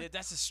Rider. Yeah,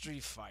 that's a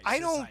street fight. I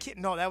It's don't. like-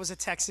 No, that was a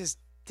Texas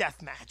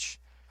death match.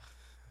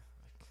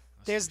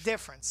 There's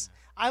difference.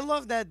 I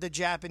love that the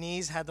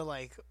Japanese had to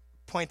like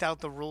point out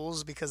the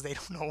rules because they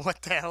don't know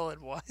what the hell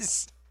it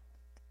was.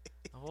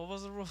 What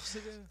was the rules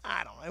again?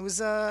 I don't know. It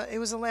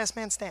was a last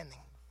man standing.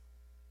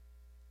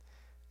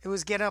 It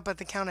was get up at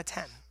the count of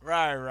 10.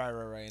 Right.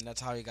 And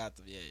that's how he got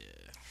the yeah.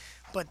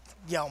 But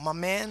yo, my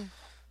man,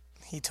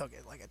 he took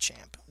it like a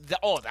champ.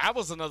 That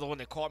was another one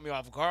that caught me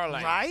off guard.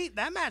 Like, Right?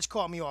 That match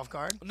caught me off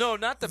guard. No,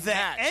 not the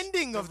match.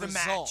 ending of the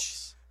match.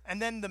 results. And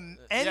then the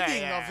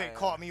ending of it yeah.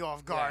 caught me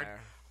off guard. Yeah.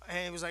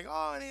 And it was like,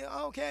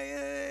 okay,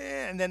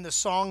 yeah. And then the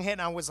song hit,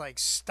 and I was like,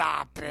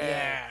 stop it.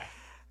 Yeah.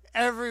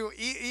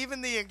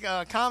 Even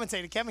the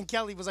commentator, Kevin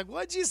Kelly, was like,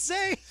 what'd you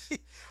say?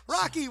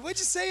 Rocky, what'd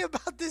you say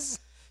about this?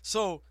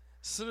 So,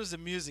 as soon as the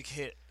music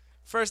hit,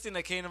 first thing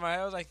that came to my head,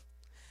 I was like,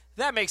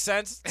 that makes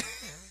sense.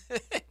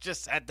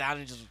 Just sat down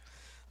and just...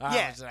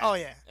 Yeah. Oh,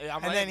 yeah.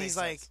 I'm And it then makes he's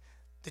like, sense.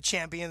 the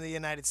champion of the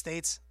United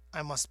States.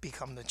 I must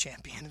become the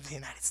champion of the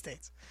United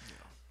States.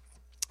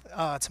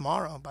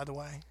 Tomorrow, by the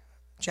way,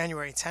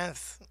 January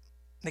 10th,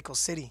 Nickel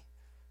City,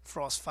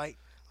 Frost Fight.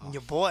 And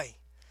your boy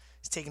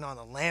is taking on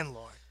the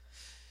Landlord.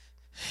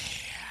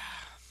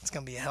 It's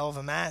going to be a hell of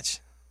a match.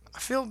 I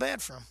feel bad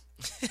for him.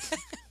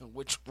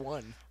 Which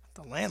one?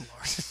 The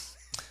Landlord.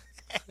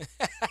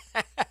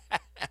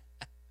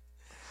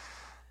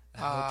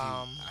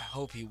 I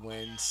hope he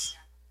wins.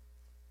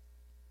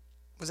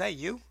 Was that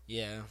you?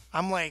 Yeah.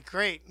 I'm like,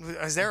 great.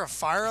 Is there a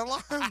fire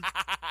alarm?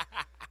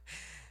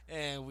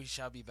 And we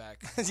shall be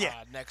back Yeah.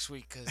 next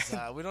week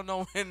because we don't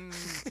know when.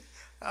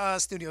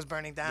 Studio's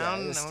burning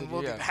down, the and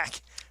we'll be studio.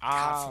 back.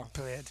 Ah. God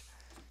forbid.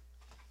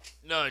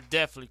 No, it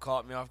definitely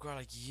caught me off guard.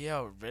 Like,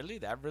 yo, really?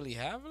 That really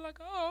happened? Like,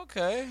 oh,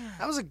 okay.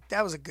 That was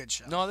a good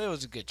show. No, that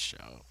was a good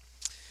show.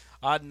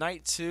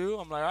 Night 2,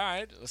 I'm like, all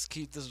right, let's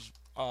keep this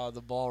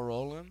the ball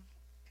rolling.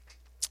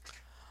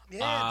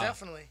 Yeah,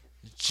 definitely.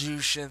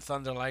 Jushin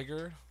Thunder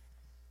Liger-san.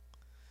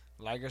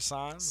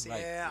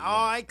 Yeah.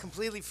 Oh, I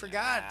completely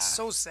forgot. Yeah.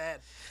 So sad.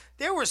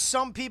 There were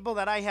some people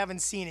that I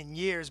haven't seen in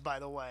years, by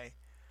the way.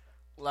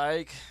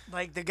 Like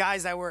the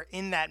guys that were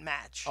in that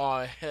match.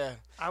 Oh, yeah.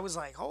 I was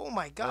like, oh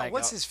my god, Like,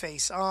 what's his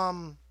face?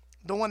 The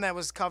one that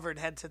was covered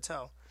head to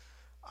toe.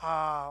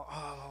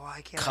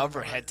 I can't Cover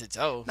remember. head to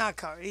toe. Not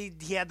cover. He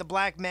had the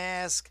black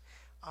mask.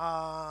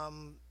 Oh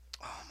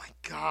my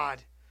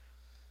god.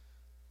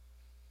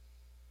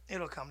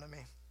 It'll come to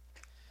me.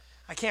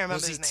 I can't remember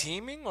Was he his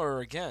name. teaming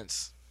or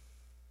against?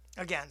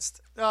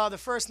 Against. The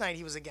first night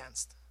he was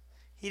against.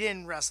 He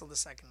didn't wrestle the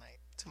second night,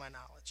 to my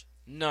knowledge.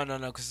 No,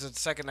 because the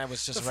second night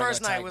was just The a regular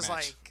first night tag was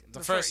match. like the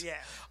first. yeah.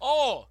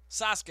 Oh,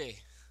 Sasuke.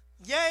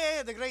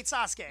 Yeah, the great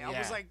Sasuke. I Yeah.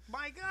 was like,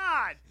 my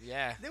God.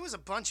 Yeah. There was a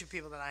bunch of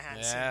people that I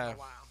hadn't seen in a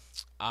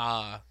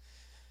while.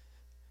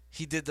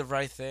 He did the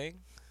right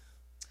thing.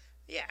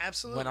 Yeah,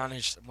 absolutely.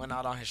 Went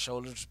out on his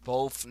shoulders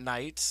both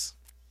nights.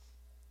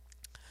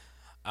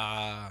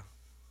 I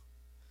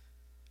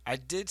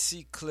did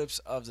see clips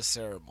of the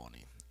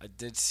ceremony. I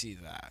did see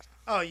that.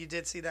 Oh, you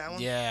did see that one?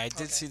 Yeah, I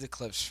did see the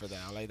clips for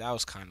that. Like, that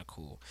was kind of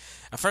cool.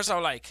 At first, I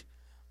was like,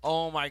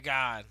 oh my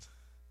God.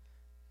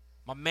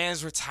 My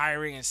man's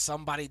retiring and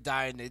somebody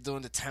died and they're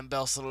doing the 10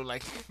 bell salute.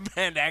 Like,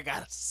 man, that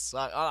gotta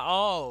suck.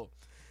 Oh.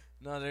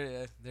 No,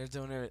 they're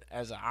doing it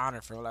as an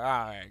honor for him. Like,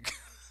 all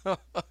right.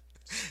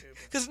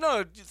 Because,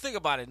 no, think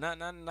about it.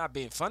 Not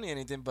being funny or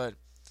anything, but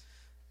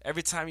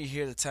every time you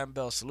hear the 10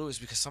 bell salute, it's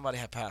because somebody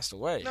had passed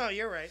away. No,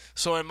 you're right.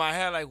 So in my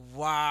head, like,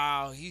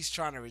 wow, he's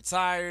trying to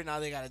retire. Now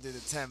they got to do the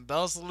 10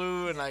 bell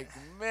salute. And, like,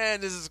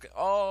 man, this is,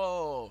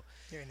 oh.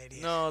 You're an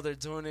idiot. No, they're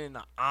doing it in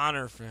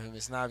honor for him.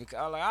 It's not because,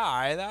 I'm like, all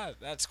right,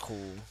 that's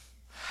cool.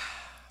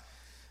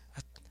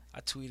 I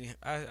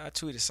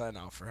tweeted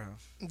something out for him.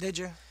 Did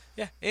you?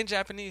 Yeah, in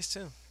Japanese,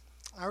 too.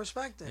 I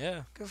respect it.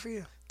 Yeah. Good for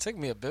you. Took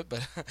me a bit,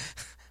 but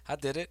I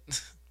did it.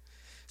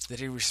 Did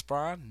he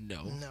respond?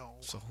 No. No.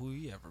 So who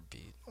he ever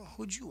beat?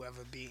 Who'd you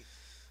ever beat?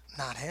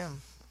 Not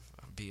him.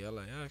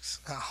 BLAX.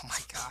 Oh my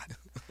God.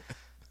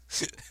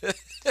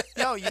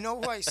 Yo, you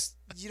know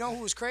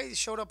who was crazy?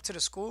 Showed up to the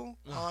school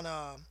on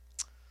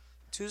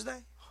Tuesday.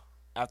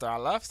 After I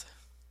left?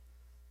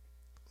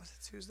 Was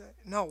it Tuesday?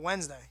 No,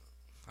 Wednesday.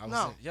 I was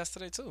No. there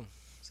yesterday too.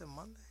 Was it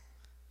Monday?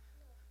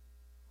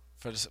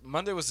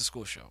 Monday was the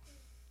school show,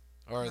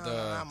 or No,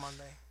 not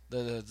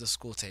Monday. the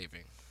school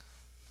taping.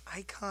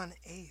 Icon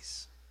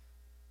Ace.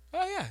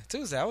 Oh yeah,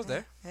 Tuesday I was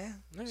there. Yeah,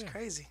 it's Yeah.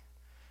 crazy.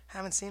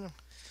 Haven't seen him.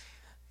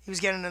 He was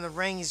getting in the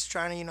ring. He's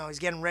trying to, he's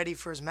getting ready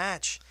for his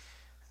match.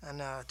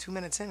 And 2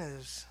 minutes in, it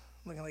was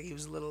looking like he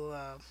was a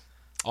little,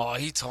 Oh,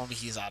 he told me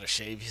he's out of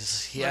shape. He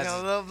looking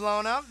has a little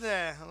blown up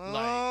there. A little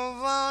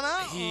blown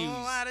up. A little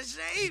out of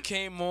He shape.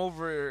 came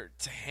over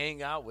to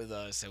hang out with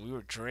us, and we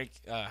were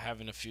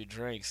having a few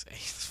drinks. And the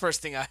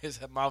first thing out of his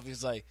mouth, he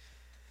was like,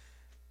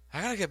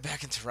 "I gotta get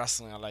back into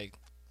wrestling." I'm like,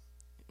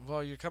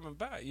 "Well, you're coming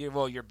back.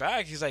 You're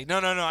back." He's like, "No.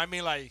 I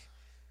mean, like,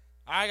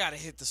 I gotta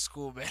hit the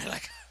school, man.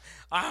 Like,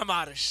 I'm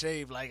out of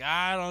shape. Like,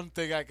 I don't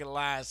think I can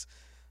last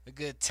a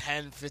good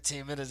 10,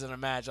 15 minutes in a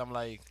match." I'm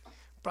like,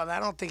 Brother,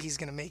 I don't think he's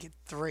going to make it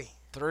 3.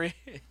 3?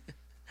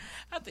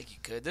 I think you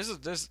could. There's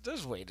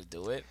a way to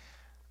do it.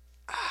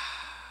 I'm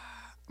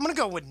going to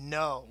go with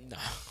no. No.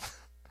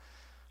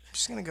 I'm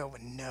just going to go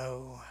with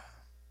no.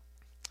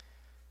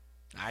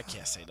 I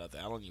can't say nothing.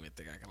 I don't even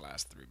think I can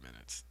last 3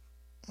 minutes.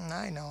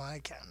 I know I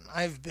can.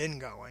 I've been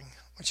going,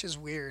 which is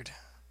weird.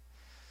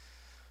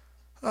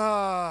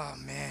 Oh,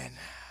 man.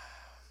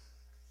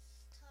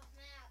 Tough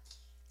match.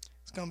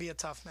 It's going to be a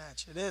tough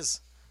match. It is.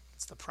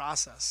 It's the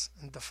process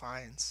and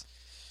Defiance.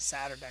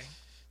 Saturday.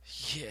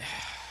 Yeah.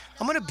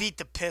 I'm going to beat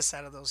the piss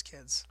out of those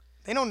kids.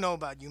 They don't know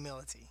about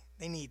humility.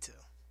 They need to.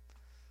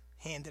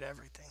 Handed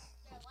everything.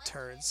 Little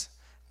turds.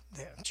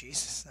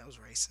 Jesus, that was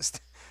racist.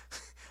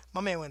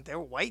 My man went, they're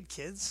white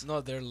kids. No,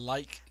 they're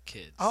like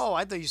kids. Oh,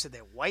 I thought you said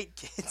they're white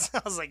kids.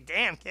 I was like,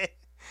 damn, kid.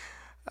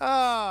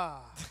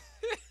 Ah.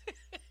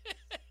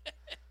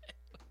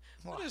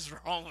 What is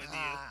wrong with you?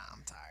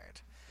 I'm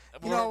tired.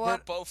 We're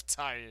what? both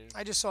tired.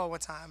 I just saw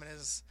what time it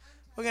is.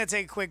 We're going to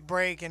take a quick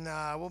break, and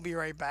we'll be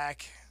right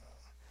back.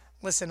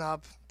 Listen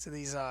up to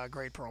these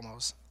great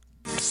promos.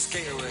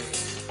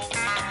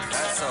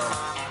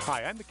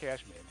 Hi, I'm the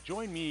Cash Man.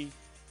 Join me,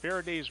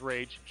 Faraday's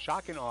Rage,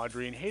 Shock and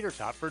Audrey, and Hater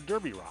Top for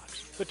Derby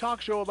Rocks, the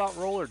talk show about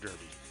roller derby,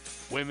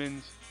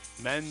 women's,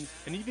 men's,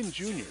 and even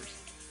juniors.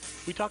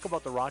 We talk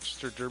about the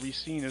Rochester Derby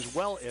scene as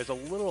well as a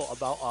little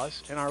about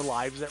us and our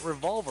lives that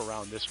revolve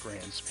around this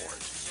grand sport.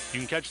 You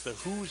can catch the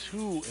who's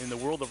who in the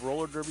world of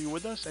roller derby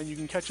with us, and you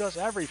can catch us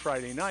every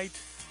Friday night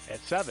at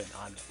 7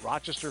 on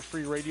Rochester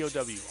Free Radio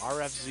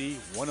WRFZ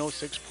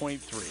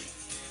 106.3.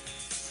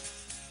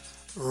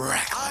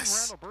 Reckless.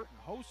 I'm Randall Burton,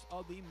 host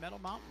of the Metal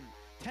Mountain.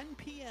 10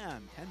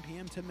 p.m.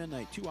 to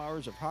midnight, 2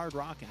 hours of hard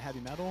rock and heavy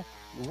metal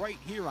right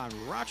here on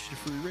Rochester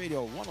Free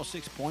Radio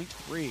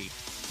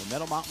 106.3. The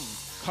Metal Mountain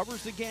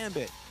covers the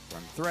gambit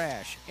from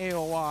thrash,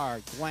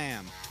 AOR,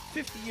 glam.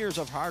 50 years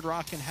of hard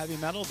rock and heavy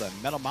metal, the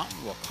Metal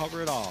Mountain will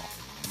cover it all.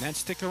 And then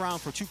stick around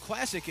for 2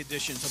 classic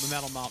editions of the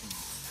Metal Mountain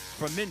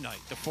from midnight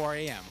to 4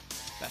 a.m.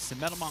 That's the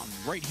Metal Mountain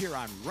right here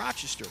on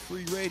Rochester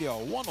Free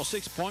Radio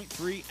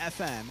 106.3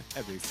 FM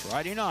every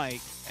Friday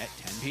night at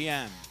 10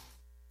 p.m.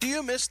 Do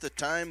you miss the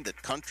time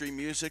that country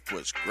music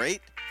was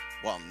great?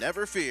 Well,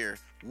 never fear.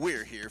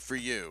 we're here for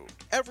you.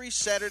 Every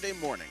Saturday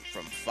morning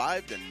from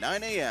 5 to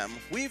 9 a.m.,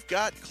 we've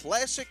got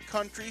Classic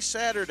Country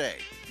Saturday.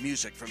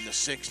 Music from the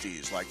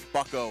 60s like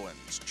Buck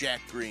Owens,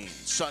 Jack Green,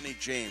 Sonny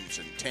James,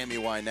 and Tammy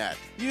Wynette.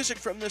 Music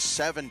from the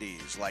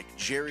 70s like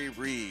Jerry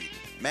Reed,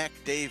 Mac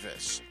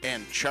Davis,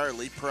 and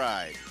Charlie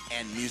Pride.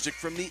 And music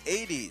from the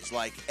 80s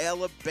like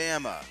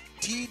Alabama,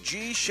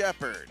 T.G.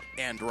 Shepherd,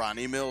 and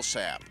Ronnie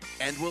Millsap.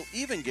 And we'll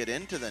even get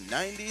into the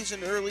 90s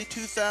and early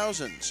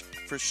 2000s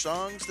for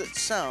songs that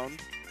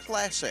sound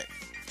classic.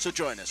 So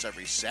join us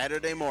every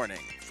Saturday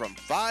morning from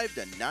 5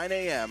 to 9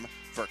 a.m.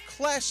 for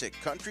Classic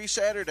Country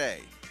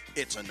Saturday.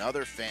 It's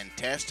another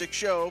fantastic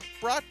show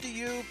brought to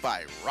you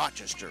by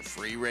Rochester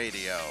Free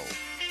Radio.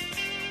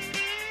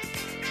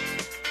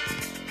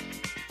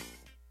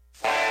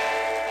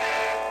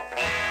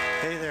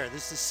 Hey there,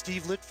 this is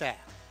Steve Litvat.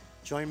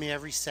 Join me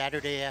every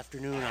Saturday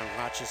afternoon on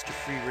Rochester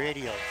Free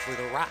Radio for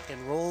the Rock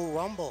and Roll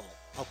Rumble.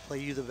 I'll play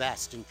you the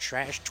best in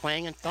trash,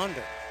 twang, and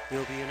thunder. There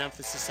will be an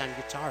emphasis on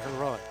guitar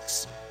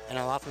heroics, and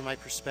I'll offer my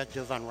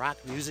perspective on rock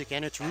music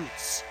and its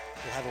roots.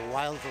 We'll have a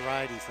wild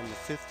variety from the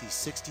 50s,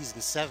 60s,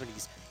 and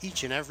 70s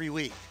each and every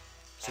week.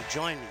 So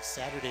join me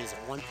Saturdays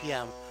at 1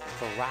 p.m.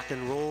 for Rock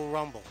and Roll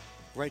Rumble,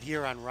 right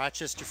here on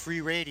Rochester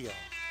Free Radio,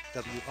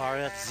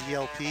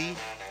 WRFZLP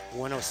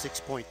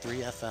 106.3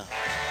 FM.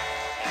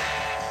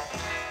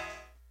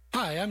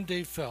 Hi, I'm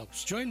Dave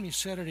Phelps. Join me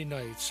Saturday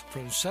nights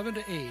from 7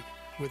 to 8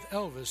 with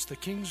Elvis, the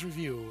King's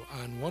Review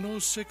on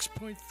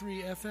 106.3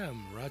 FM,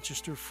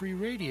 Rochester Free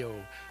Radio,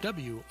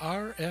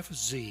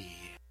 WRFZ.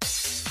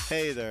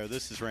 Hey there,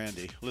 this is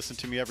Randy. Listen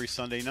to me every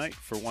Sunday night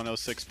for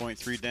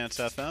 106.3 Dance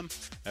FM.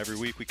 Every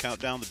week we count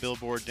down the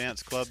Billboard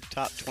Dance Club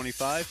Top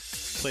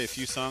 25, play a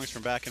few songs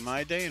from back in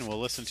my day, and we'll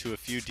listen to a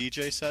few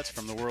DJ sets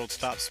from the world's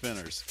top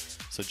spinners.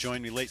 So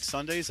join me late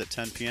Sundays at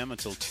 10 p.m.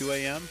 until 2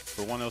 a.m.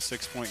 for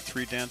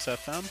 106.3 Dance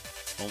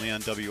FM, only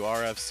on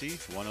WRFC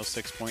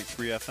 106.3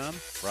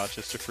 FM,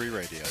 Rochester Free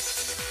Radio.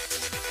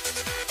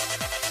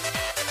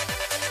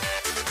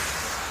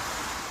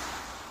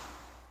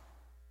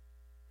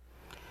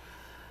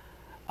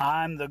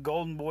 I'm the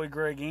Golden Boy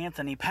Greg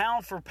Anthony.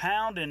 Pound for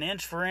pound and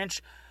inch for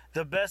inch,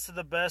 the best of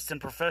the best in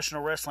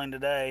professional wrestling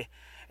today.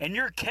 And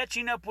you're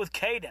catching up with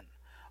Caden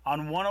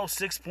on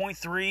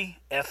 106.3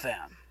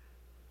 FM.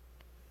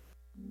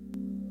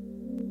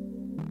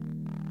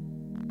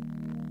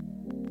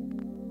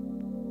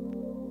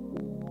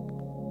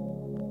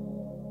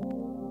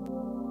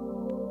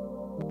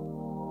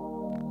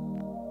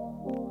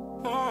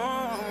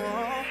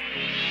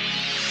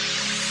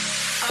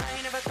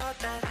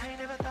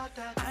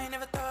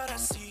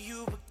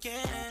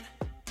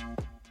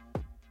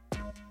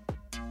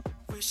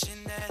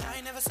 Wishing that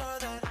I never saw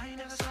that,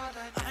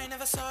 I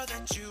never saw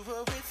that you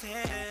were with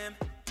him.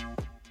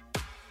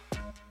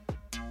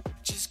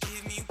 Just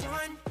give me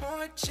one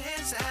more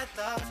chance at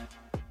love.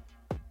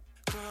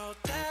 Girl,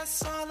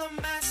 that's all I'm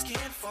asking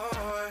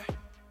for.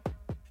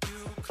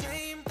 You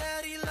claim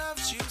that he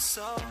loves you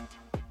so.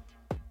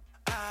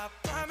 I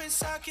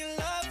promise I can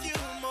love you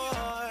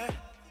more.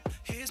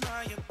 Here's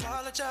my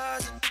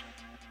apologizing,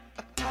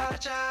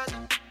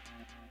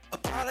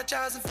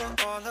 apologizing for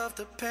all of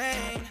the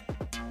pain.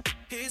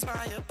 Here's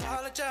my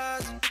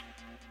apologizing,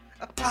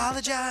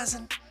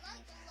 apologizing.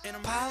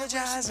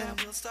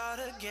 We'll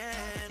start again.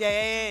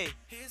 Yeah.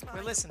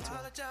 We're listening to him.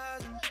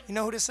 You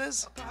know who this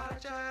is?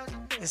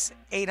 It's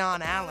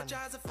Adon Allen.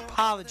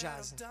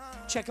 Apologizing.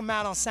 Check him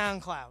out on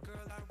SoundCloud.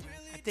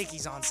 I think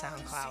he's on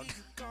SoundCloud.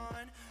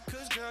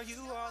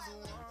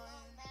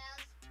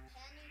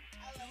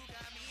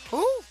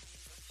 Who?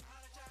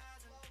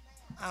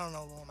 I don't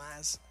know Lil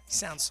Nas. He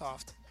sounds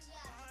soft.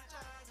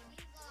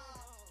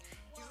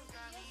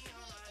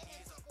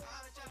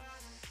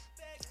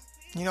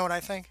 You know what I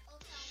think?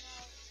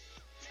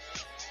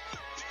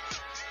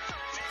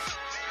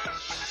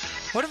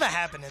 Whatever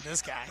happened to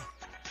this guy?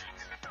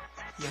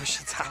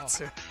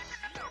 Yoshitatsu.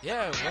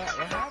 Yeah,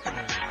 what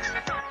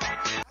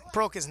happened?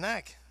 Broke his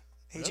neck.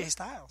 AJ Really?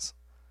 Styles.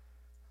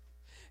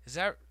 Is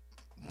that...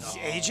 No.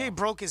 AJ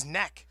broke his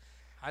neck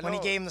when he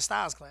gave him the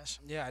Styles Clash.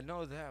 Yeah, I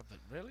know that, but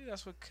really?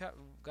 That's what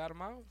got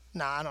him out?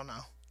 Nah, I don't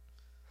know.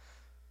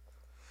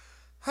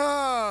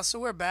 Oh, so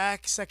we're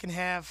back. Second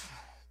half.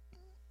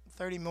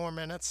 30 more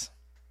minutes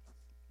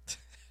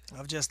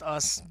of just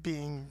us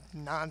being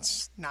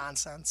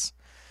nonsense.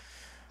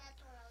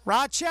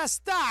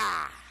 Rochester!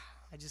 I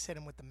just hit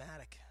him with the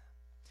Matic.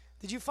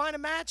 Did you find a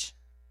match?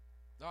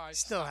 No, I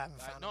still stopped.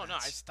 haven't found a match. No,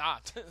 I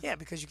stopped. Yeah,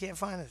 because you can't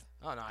find it.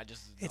 No, I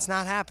just... It's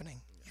not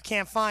happening. You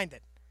can't find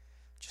it.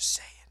 Just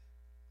say it.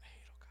 I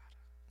hate Okada.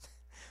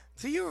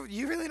 So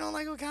you really don't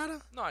like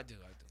Okada? No, I do.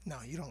 No,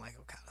 you don't like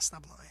Okada.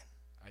 Stop lying.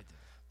 I do.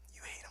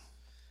 You hate him.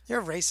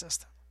 You're a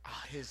racist.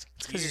 His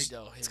It's gear,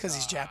 though. It's because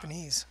he's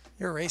Japanese.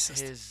 You're a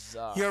racist. His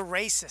You're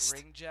racist.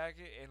 ring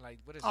jacket and like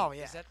what is? Oh, it?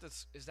 yeah.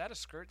 Is that a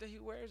skirt that he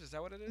wears? Is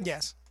that what it is?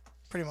 Yes,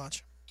 pretty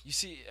much. You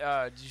see?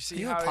 Do you see Are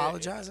you how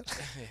apologizing?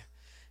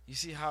 You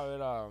see how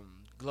it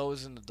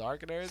glows in the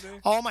dark and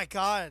everything? Oh my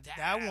God,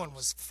 that one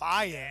was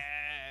fire. Yeah.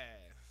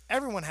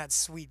 Everyone had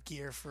sweet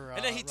gear for.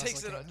 And then he Wrestle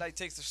takes Kingdom.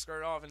 takes the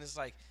skirt off and it's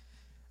like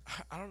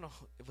I don't know.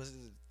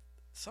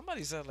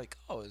 Somebody said like,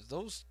 "Oh, is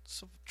those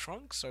some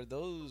trunks? Are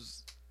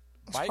those?"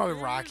 It's probably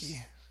bikers?"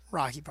 Rocky.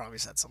 Rocky probably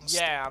said something.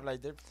 Yeah, I'm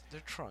like, they're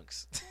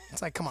trunks.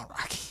 It's like, come on,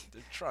 Rocky.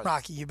 They're trunks.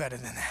 Rocky, you better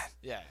than that.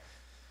 Yeah.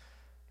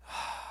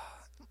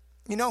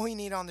 You know who we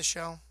need on the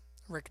show?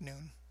 Rick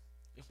Noon.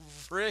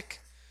 Rick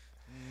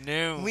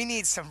Noon. We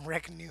need some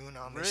Rick Noon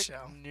on the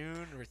show. Rick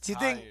Noon retired. Do you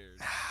think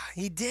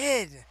he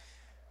did?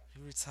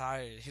 He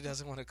retired. He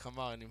doesn't want to come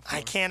out anymore.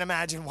 I can't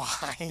imagine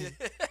why.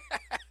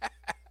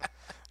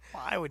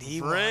 Why would he?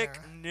 Rick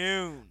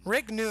Noon.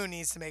 Rick Noon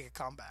needs to make a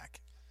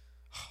comeback.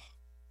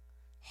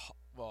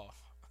 Well,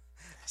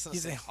 I was gonna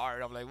He's say a-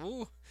 hard. I'm like,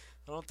 ooh,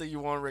 I don't think you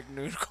want Rick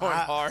Noon going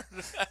hard.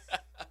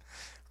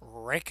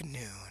 Rick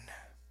Noon.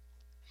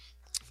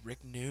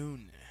 Rick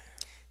Noon.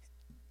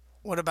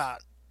 What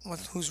about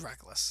who's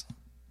reckless?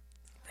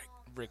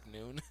 Rick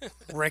Noon.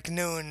 Rick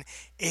Noon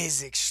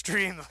is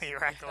extremely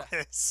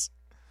reckless.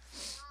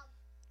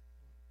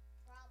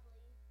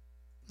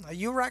 Are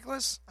you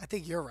reckless? I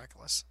think you're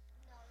reckless.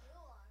 No,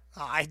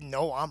 you are. I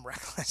know I'm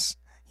reckless.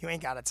 You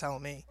ain't got to tell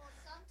me.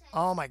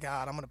 Oh my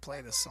God, I'm going to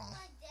play this song.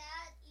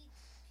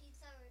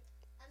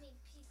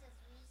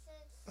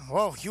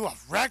 Whoa, you are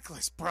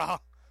reckless, bro.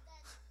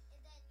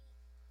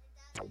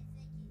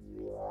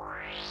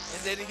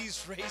 And then he's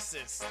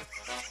racist.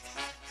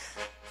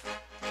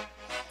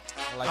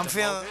 I'm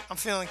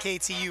feeling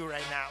KTU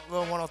right now.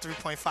 Little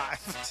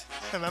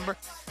 103.5. Remember?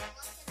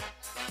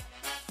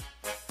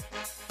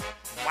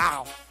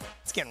 Wow.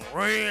 It's getting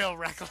real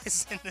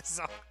reckless in this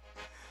song.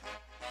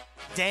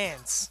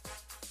 Dance.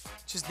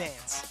 Just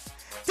dance.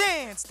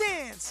 Dance,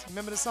 dance.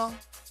 Remember the song?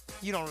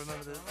 You don't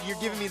remember the. You're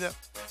giving me the.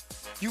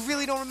 You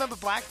really don't remember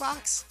Black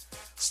Box?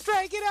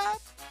 Strike it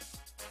up.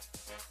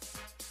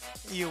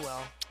 You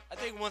will. I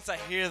think once I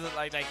hear the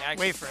actually.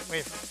 Wait for it.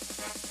 Wait for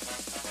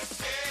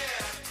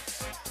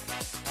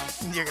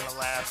it. You're gonna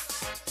laugh.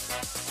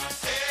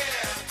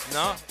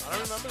 No, I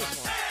don't remember this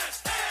one.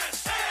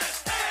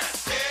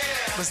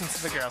 Listen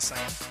to the girl sing.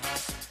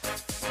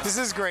 This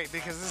is great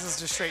because this is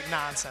just straight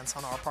nonsense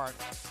on our part.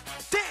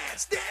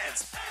 Dance,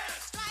 dance.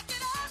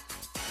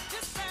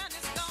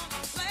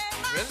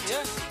 Really?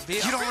 Yeah.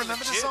 You don't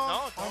remember the Shit, song?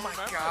 No, oh don't my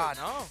remember God.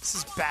 it, no. This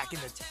is back in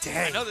the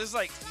day. I know this is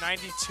like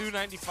 92,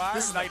 95.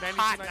 This is like the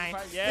 92, hot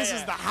 95. 90s. Yeah, This yeah.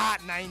 is the hot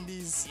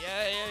 90s.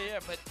 Yeah.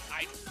 But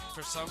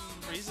for some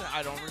reason,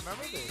 I don't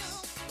remember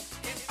this.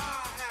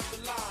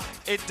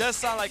 It does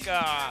sound like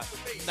a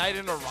Night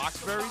in a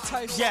Roxbury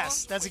type song.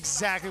 Yes, that's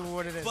exactly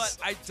what it is. But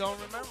I don't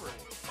remember it.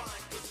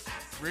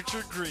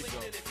 Richard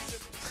Grieco.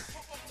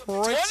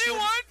 21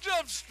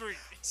 Jump Street.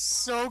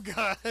 So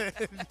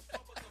good.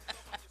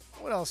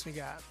 What else we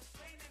got?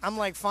 I'm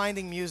like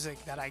finding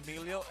music that I.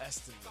 Emilio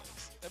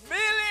Estevez.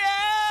 Emilio!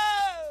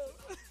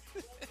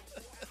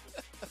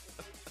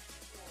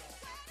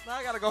 Now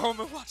I gotta go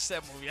home and watch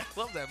that movie. I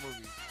love that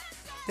movie.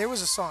 There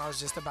was a song I was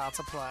just about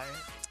to play.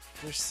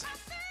 It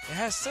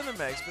has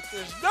Cinemax, but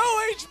there's no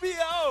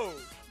HBO.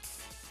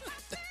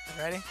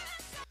 Ready?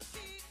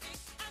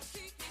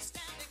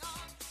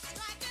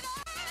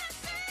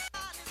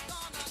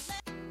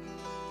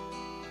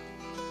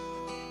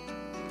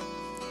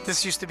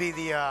 This used to be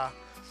the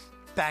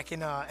back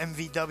in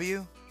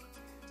MVW.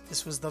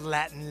 This was the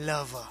Latin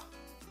Lover.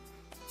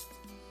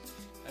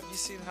 Have you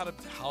seen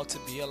How to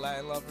Be a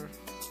Latin Lover?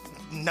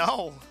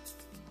 No.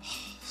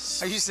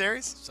 Are you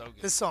serious? So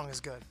good. This song is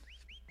good.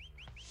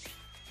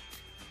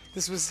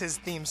 This was his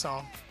theme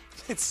song.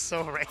 It's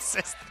so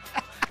racist.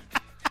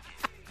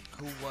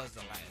 Who was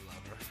the Latin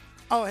Lover?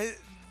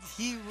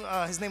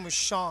 Oh, his name was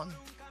Sean.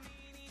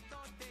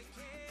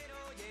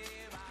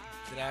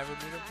 Did I ever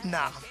meet him?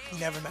 Nah, you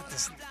never met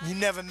this. You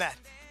never met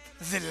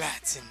the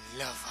Latin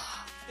Lover.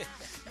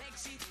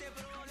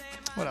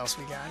 What else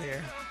we got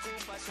here?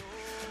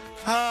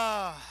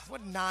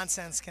 What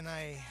nonsense can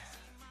I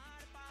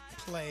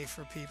play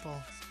for people?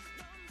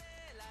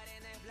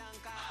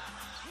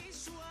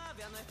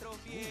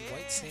 Ooh,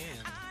 White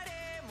Sand.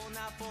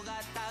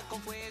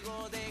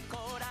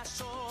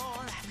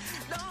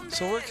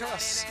 So where can I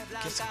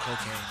get some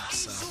cocaine?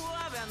 So.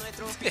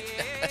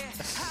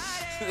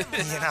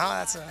 You know,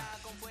 that's a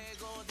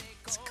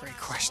great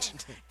question.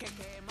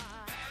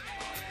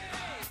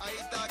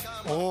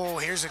 Oh,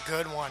 here's a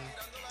good one.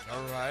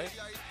 All right.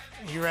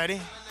 You ready?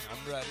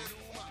 I'm ready.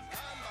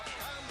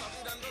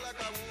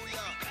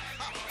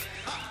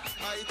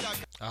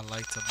 I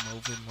like to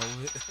move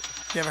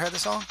it. You ever heard the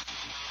song?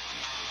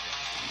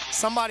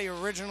 Somebody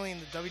originally in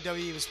the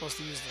WWE was supposed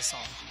to use this song.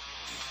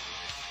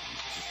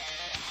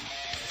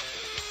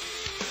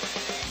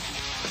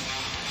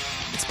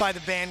 It's by the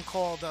band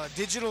called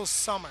Digital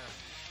Summer.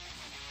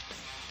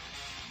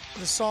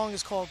 The song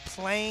is called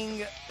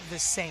Playing the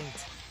Saint.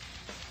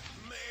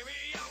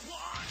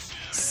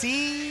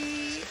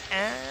 CM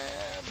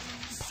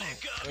Punk.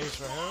 Wait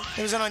for him?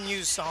 It was an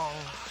unused song.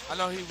 I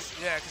know he.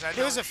 Yeah, because I know.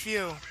 There was a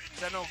few.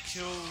 I know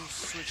Kill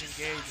Switch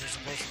Engage was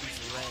supposed to be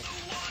for Red.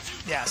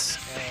 Yes.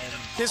 And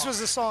This was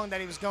the song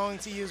that he was going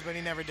to use, but he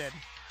never did.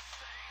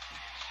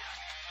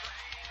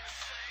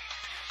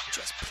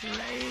 Just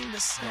playing the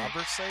saint.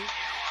 Robert Saint?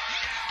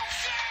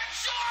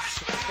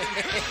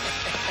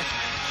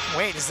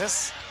 Wait, is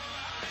this?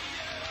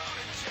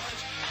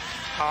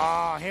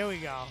 Oh, here we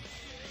go.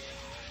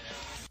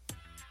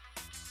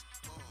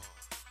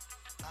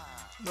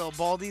 Little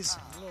Baldies.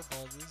 Little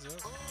Baldies, yeah.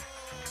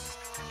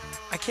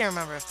 I can't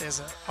remember if there's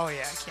a... Oh,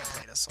 yeah, I can't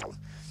play this song.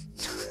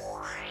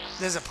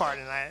 There's a part,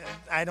 and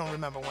I don't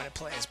remember when it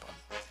plays, but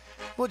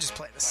we'll just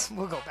play this.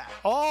 We'll go back.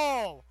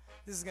 Oh!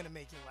 This is going to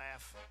make you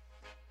laugh.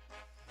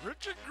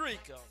 Richard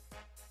Grieco.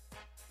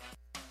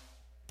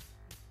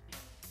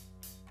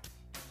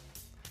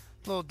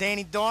 Little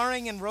Danny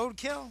Doring and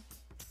Roadkill.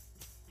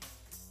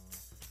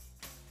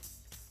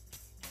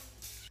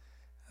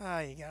 Ah,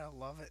 you gotta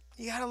love it.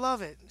 You gotta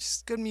love it.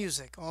 Just good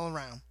music all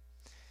around.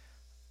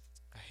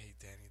 I hate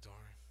Danny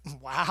Doring.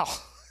 Wow.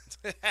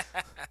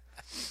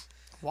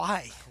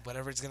 Why?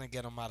 Whatever's gonna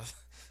get him out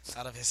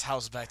of his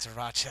house back to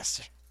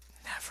Rochester.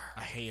 Never.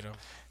 I hate him.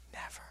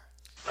 Never.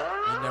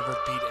 He never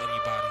beat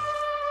anybody.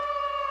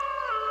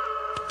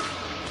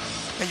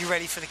 Are you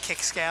ready for the kick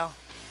scale?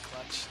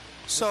 Clutch.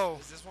 So.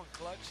 Is this one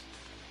Clutch?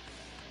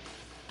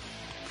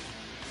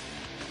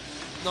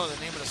 No, the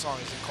name of the song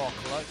is it called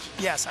Clutch?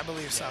 Yes, I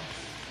believe so.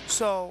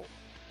 So,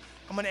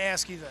 I'm going to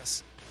ask you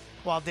this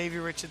while Davey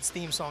Richards'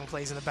 theme song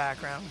plays in the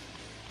background.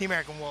 The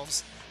American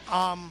Wolves.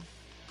 On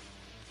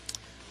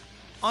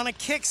a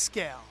kick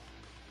scale,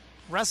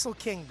 Wrestle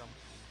Kingdom,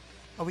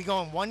 are we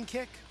going 1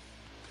 kick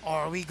or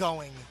are we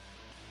going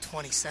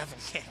 27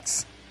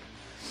 kicks?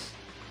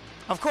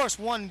 Of course,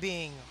 1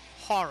 being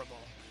horrible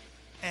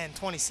and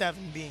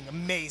 27 being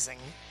amazing.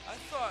 I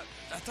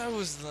thought it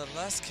was the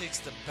less kicks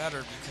the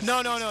better because No.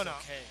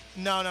 okay.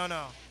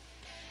 No.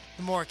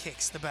 The more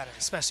kicks, the better,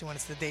 especially when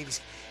it's the Davey.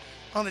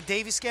 On the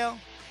Davey scale,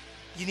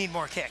 you need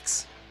more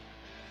kicks.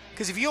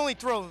 Because if you only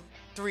throw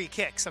 3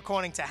 kicks,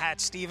 according to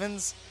Hatch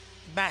Stevens,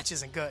 the match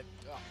isn't good.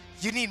 Oh.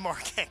 You need more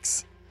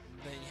kicks.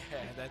 Then, yeah,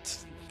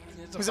 that's...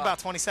 It was about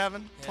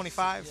 27,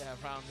 25? Yeah,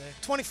 around there.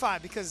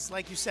 25, because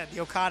like you said, the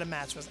Okada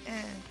match was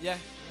Yeah.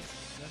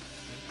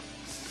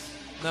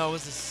 No, it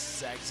was the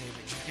Zack Sabre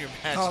Jr.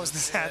 match. Oh, it was the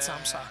Zack,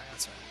 I'm sorry.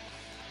 That's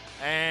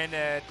right. And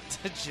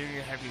the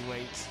junior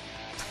heavyweights.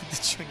 The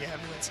junior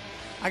heavyweights.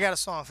 I got a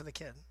song for the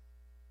kid.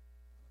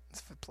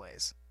 If it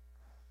plays.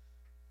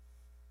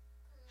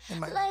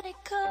 Let it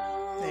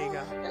go. There you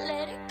go.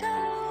 Let it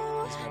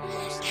go.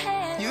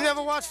 You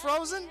never watched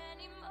Frozen?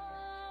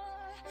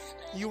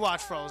 You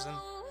watch Frozen.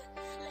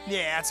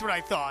 Yeah, that's what I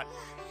thought.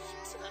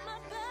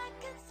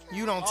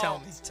 You don't tell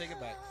me. Take it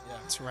back. Yeah.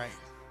 That's right.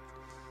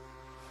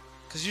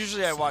 Because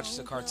usually I watch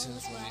the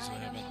cartoons movies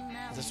with him,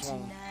 and this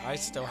one, I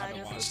still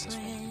haven't watched this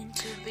one.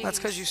 That's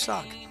because you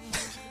suck.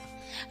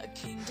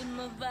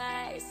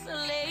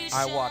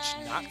 I watched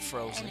not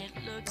Frozen.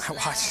 I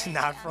watched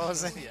not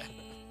Frozen?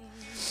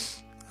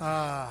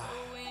 Yeah.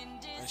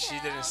 And she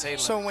didn't say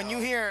So let when it you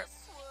go. hear...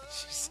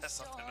 She said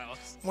something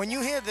else. When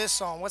you hear this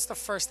song, what's the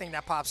first thing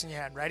that pops in your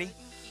head? Ready?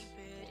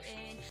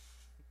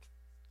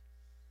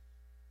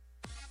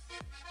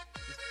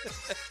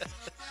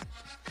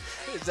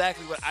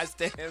 Exactly what I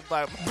stand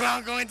by.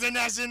 Bronco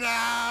International! Oh my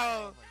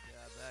God,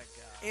 that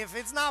guy. If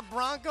it's not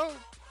Bronco,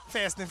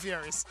 Fast and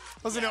Furious.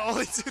 Those are the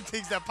only 2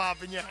 things that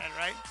pop in your head,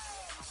 right?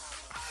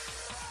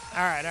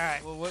 All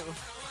right. Well, what?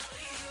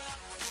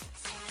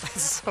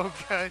 It's so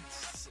good.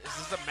 Is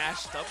this a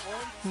mashed up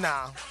one?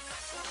 No.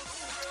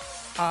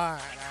 All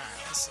right.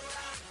 Let's see.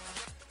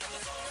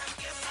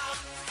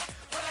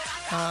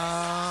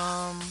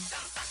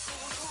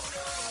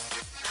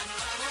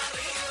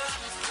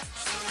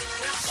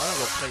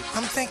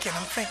 I'm thinking.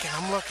 I'm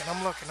looking. I'm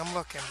in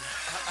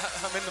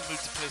the mood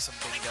to play some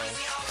bingo.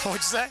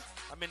 What'd you say?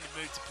 I'm in the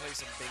mood to play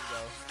some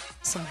bingo.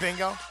 Some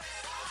bingo?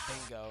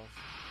 Bingo.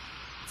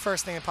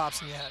 First thing that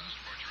pops in your head.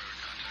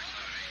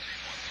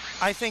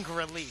 I think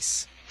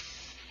Release.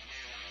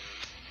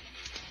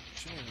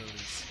 What do you mean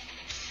release?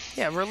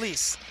 Yeah,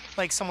 Release.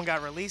 Like someone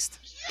got released.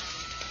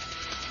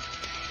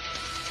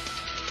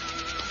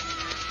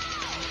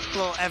 A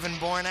little Evan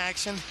Bourne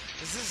action.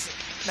 Is this?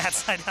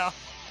 That's I know. Man,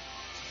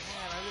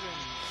 I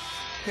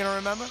didn't. You don't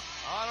remember?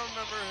 I don't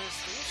remember his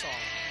theme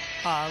song.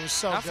 It was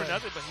so Not good. for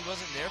nothing, but he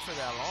wasn't there for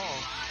that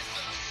long.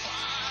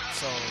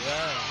 So,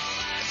 yeah.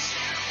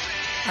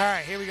 All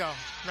right, here we go.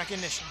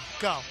 Recognition.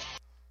 Go.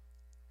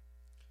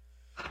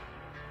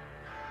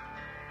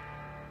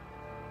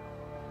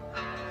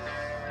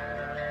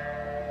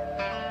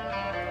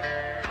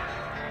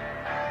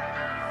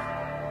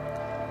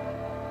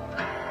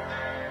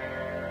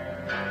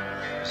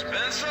 It's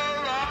been so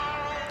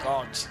long.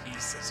 Oh,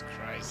 Jesus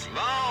Christ.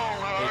 Long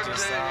AJ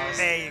Styles.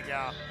 There you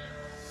go.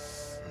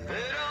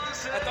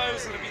 I thought it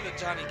was going to be the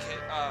Johnny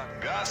Cage.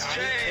 Johnny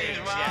Cage.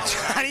 my Yeah,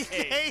 Johnny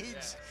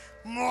Cage.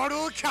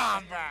 Mortal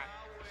Kombat.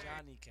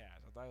 Johnny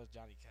Cash. I thought it was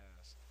Johnny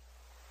Cash.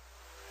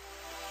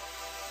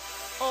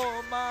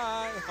 Oh,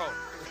 my. Oh.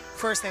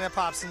 First thing that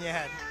pops in your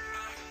head.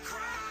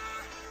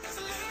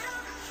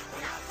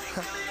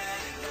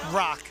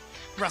 Rock.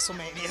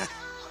 WrestleMania.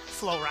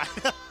 Flow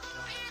Rider.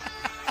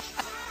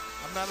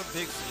 I'm not a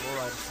big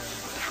Flow Rider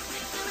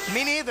fan.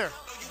 Me neither.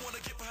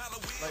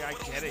 Like, I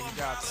get it. He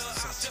got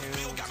some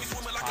tunes and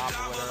pop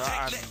or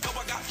whatever.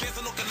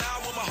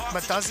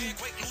 But does he?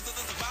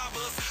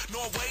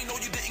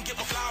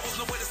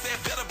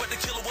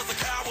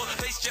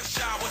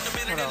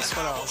 What else?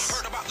 What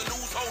else?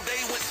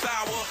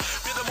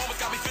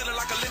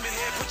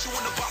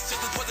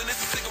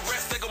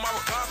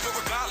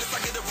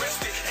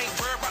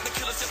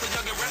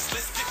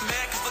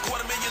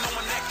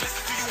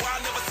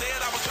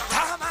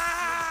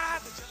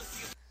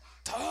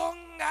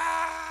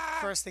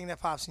 First thing that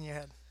pops in your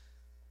head,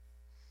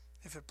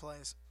 if it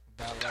plays.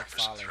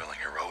 Thrilling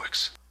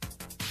heroics.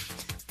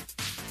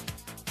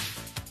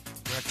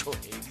 Retro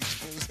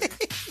 80s music.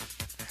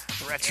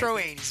 Retro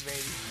 80s,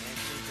 baby.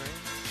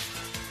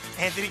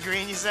 Anthony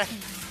Green, you said?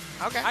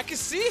 Okay. I can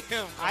see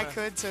him. I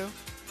could too.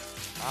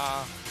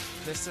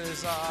 This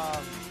is I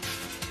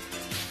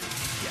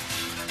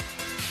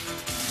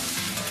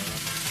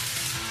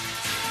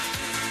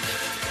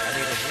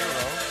Need a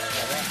Hero.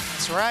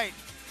 That's right.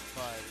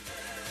 But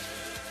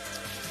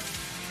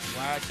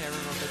why I can't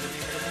remember the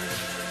name of the movie?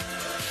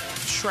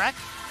 Shrek?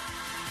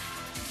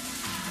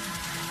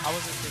 I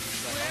wasn't thinking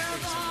Shrek. I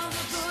was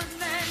thinking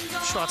something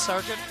else. Short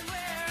Circuit?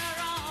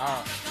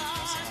 Oh,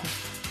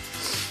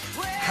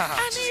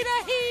 I need a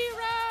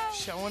hero.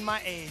 Showing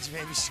my age,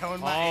 baby.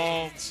 Showing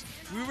my age.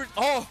 We were.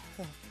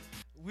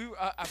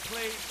 I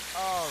played.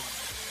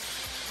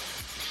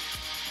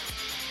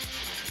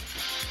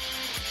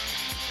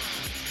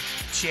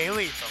 Jay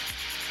Lethal.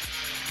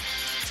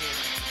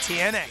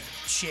 TNA.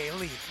 Jay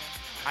Lethal.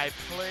 I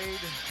played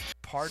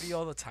Party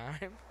All the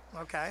Time.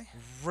 Okay.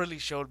 Really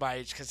showed my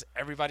age because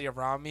everybody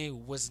around me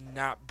was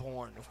not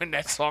born when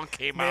that song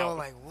came They out. were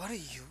like, "What are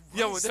you?"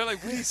 Yo, they're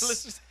like, "What is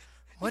this?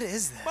 What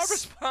is this?"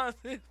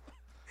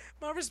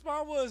 My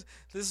response was,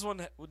 "This is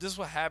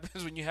what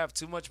happens when you have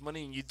too much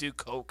money and you do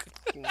coke."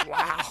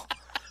 Wow.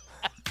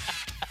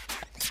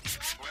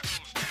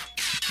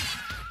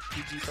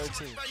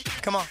 PG-13.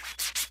 Come on.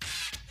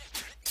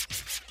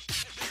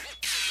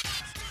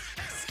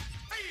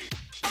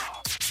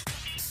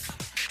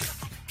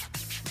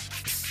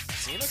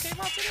 Cena came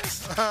out to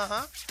this?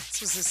 Uh-huh.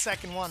 This was his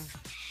second one.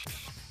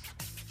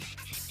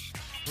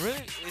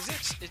 Really? Is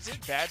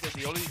it bad that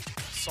the only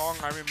song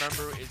I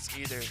remember is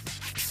either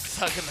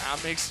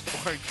Thugonomics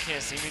or You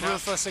Can't See Me Now?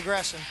 Ruthless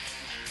Aggression.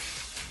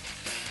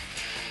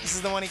 This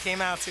is the one he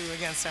came out to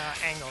against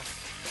Angle.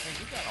 Man,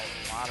 you got a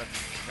lot of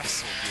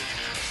wrestle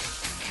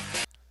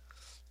music.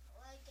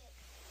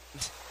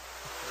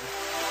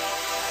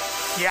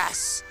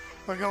 Yes!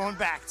 We're going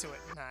back to it.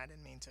 Nah, I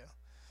didn't mean to.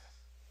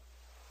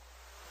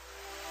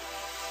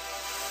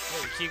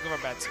 Yeah, you keep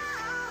going back to it.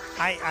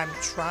 I'm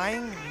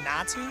trying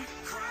not to.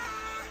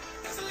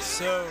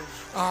 So.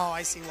 Oh,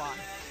 I see why.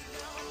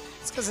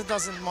 It's because it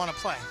doesn't want to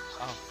play.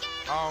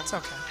 Oh. It's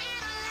okay.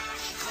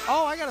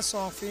 Oh, I got a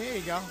song for you. Here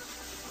you go.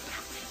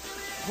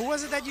 Who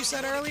was it that you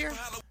said earlier?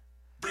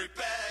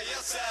 Prepare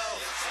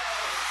yourself.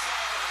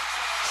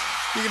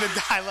 You're going to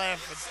die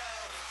laughing.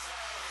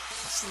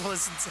 Just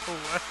listen to the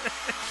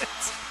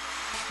words.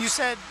 You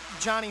said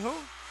Johnny who?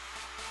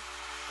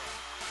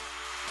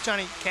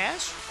 Johnny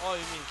Cash? Oh,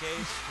 you mean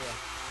Cage? Yeah.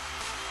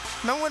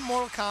 Remember when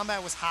Mortal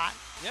Kombat was hot?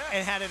 Yeah.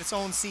 And had its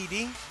own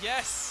CD?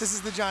 Yes. This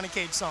is the Johnny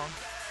Cage song.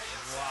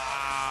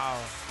 Wow.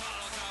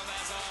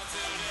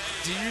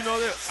 Do you know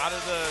that out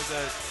of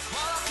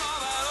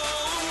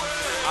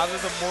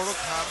the Mortal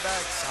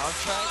Kombat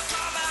soundtrack,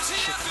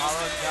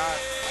 Chikara got,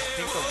 I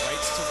think, the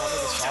rights to one of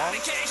the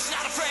songs?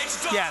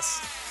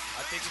 Yes.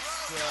 I think it's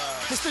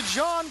Mr.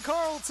 John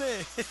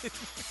Carlton.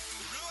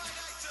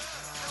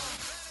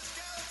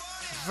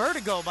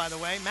 Vertigo, by the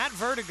way. Matt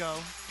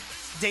Vertigo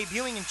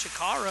debuting in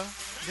Chikara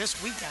this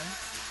weekend.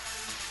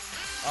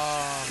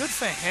 Good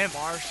for him.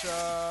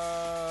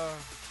 Marsha.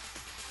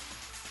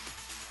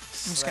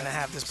 I'm just going to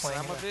have this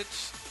playing.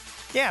 Slamovich?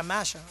 Yeah,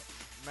 Masha.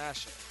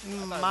 Masha.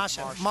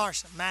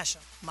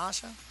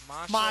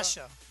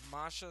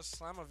 Masha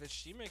Slamovich,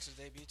 she makes her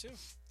debut too.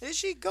 Is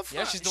she good for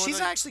Yeah, her? she's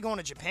actually going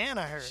to Japan,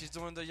 I heard. She's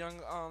doing the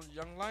Young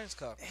Lions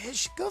Cup. Is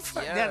she good for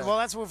her? Yeah. Yeah, well,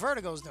 that's what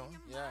Vertigo's doing.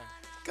 Yeah.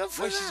 Good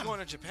for Wait, them. she's going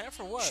to Japan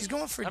for what? She's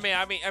going for... I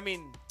mean,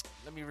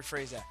 let me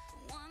rephrase that.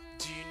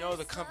 Do you know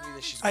the company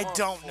that she's going I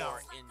don't for know.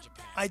 in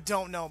Japan? I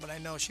don't know, but I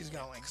know she's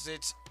going. Because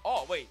it's...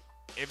 Oh, wait.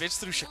 If it's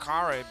through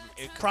Chikara,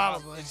 it could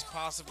Probably. It's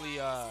possibly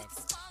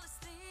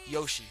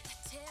Yoshi.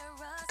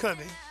 Could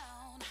be.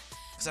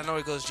 Because I know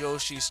it goes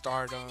Yoshi,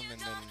 Stardom, and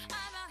then...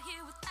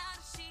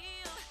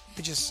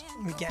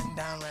 We're getting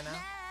down right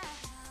now.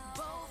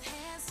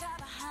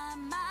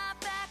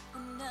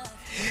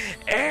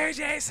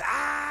 AJ-san!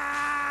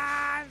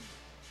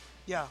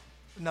 Yeah,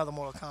 another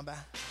Mortal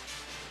Kombat.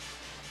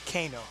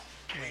 Kano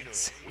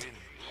wins.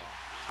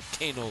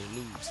 Kano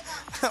lose.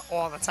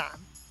 All the time.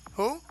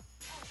 Who?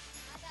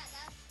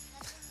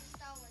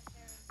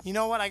 You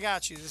know what? I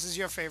got you. This is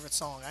your favorite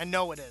song. I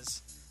know it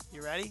is.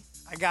 You ready?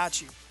 I got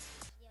you.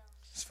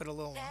 It's for the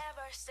little one. I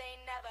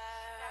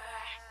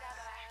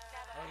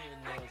don't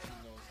even know if he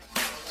knows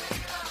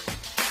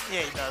that.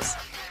 Yeah, he does.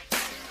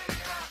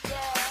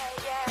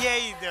 Yeah,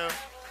 you do.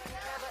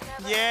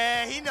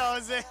 Yeah, he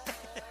knows it.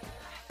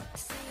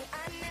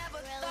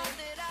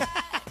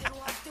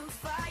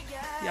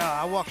 Yo,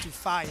 I walk through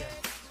fire.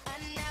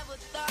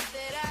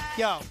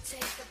 Yo,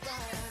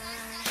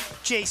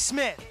 Jay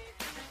Smith,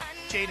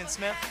 Jaden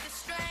Smith,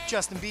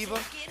 Justin Bieber.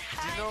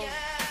 You know,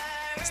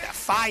 It's that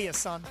fire,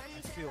 son.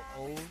 I feel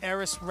old.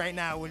 Eris right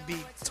now would be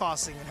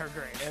tossing in her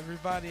grave.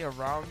 Everybody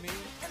around me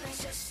at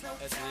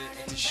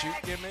the shoot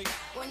gimmick,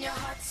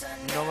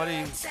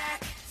 nobody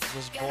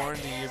was born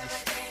the year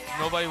before.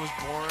 Nobody was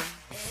born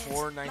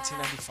before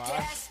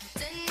 1995.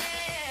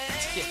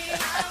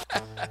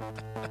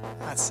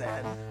 That's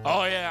sad.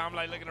 Oh yeah, I'm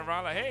like looking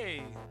around like,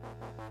 hey,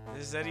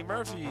 this is Eddie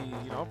Murphy,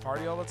 you know,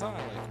 party all the time.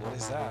 Like, what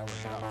is that?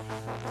 Like, oh.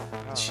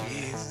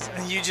 Jeez.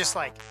 And you just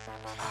like,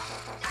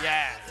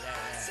 yeah.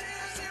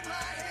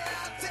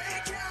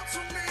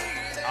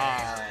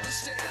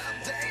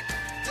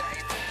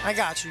 I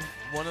got you.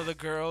 One of the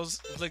girls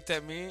looked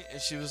at me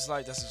and she was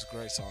like, "This is a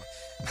great song."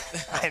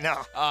 I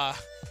know. I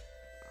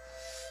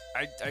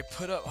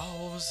put up.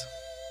 Oh, what was?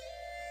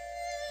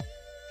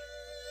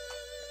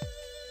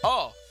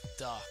 Oh,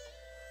 duh.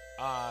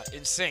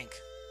 In Sync.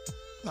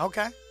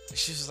 Okay.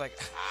 She was like,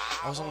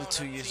 I was only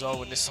 2 years old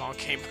when this song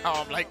came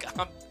out. I'm like,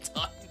 I'm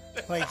done.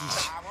 Like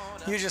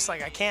you're just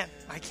like, I can't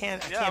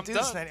do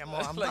this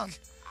anymore. I'm done. Like,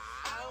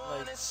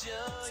 it's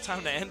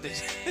time to end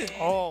it.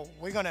 Oh,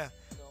 we're gonna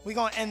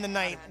end the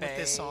night with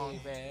this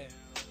song.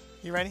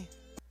 You ready?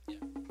 Yeah.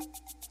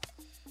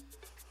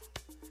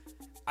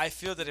 I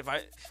feel that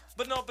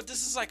but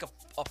this is like a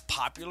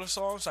popular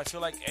song, so I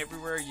feel like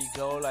everywhere you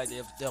go, like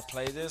they'll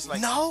play this. Like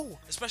no,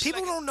 especially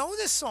people don't know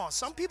this song.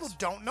 Some people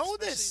don't know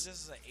this.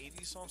 This is an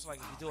 80s song, so like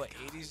if you do an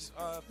 80s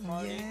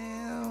party.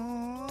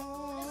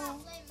 Yeah.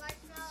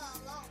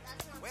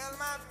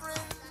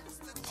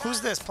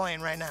 Who's this playing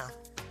right now?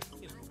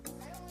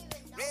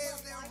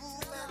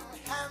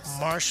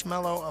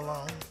 Marshmello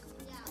Alone.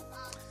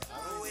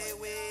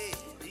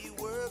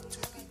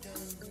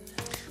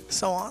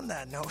 So on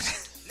that note,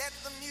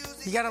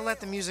 you gotta let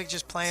the music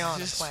just play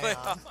on and play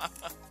on.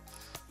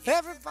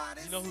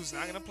 Everybody. You know who's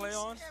not gonna play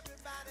on?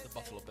 The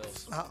Buffalo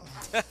Bills.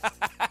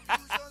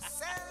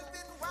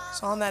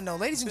 So on that note,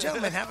 ladies and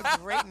gentlemen, have a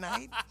great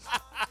night.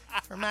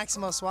 For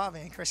Maximo Suave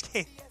and Chris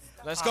Kate.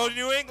 Let's go to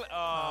New England.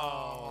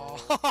 Oh.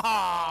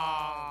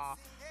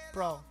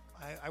 Bro,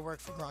 I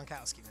work for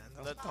Gronkowski, man.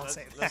 Don't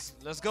say that.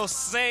 Let's go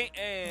Saint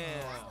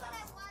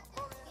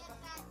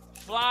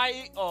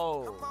Fly.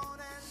 Oh.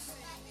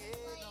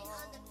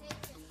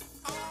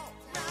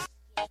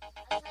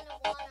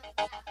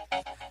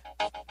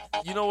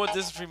 You know what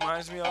this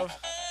reminds me of?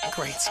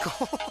 Grade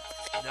school.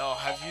 No,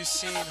 have you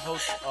seen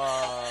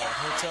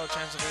Hotel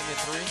Transylvania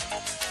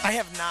 3? I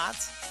have not.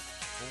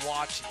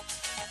 Watch it.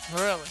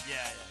 Really?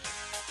 Yeah.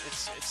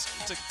 It's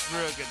a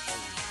real good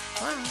movie.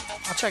 All right,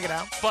 I'll check it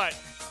out. But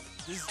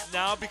this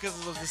now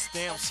because of this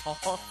damn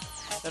song,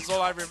 that's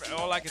all I remember.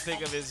 All I can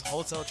think of is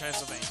Hotel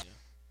Transylvania.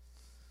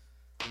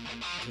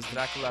 Because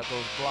Dracula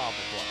goes blah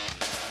blah blah.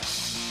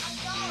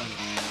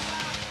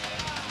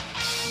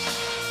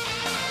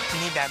 You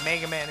need that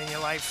Mega Man in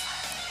your life.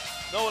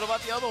 No, what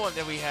about the other one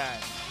that we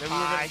had? That we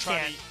were gonna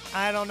try to,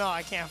 I don't know.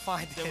 I can't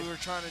find it. that we were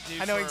trying to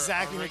do. I know for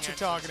exactly our what ring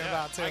you're entrance. talking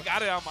about, too. I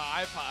got it on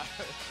my iPod.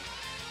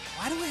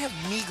 Why do I have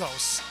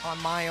Migos on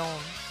my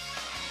own?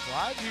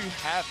 Why do you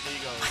have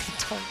Migos? I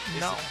don't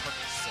know.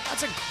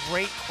 That's a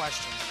great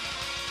question.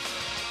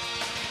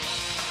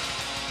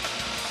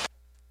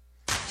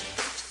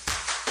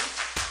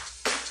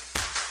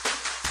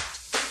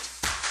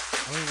 I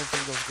don't even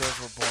think those girls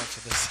were born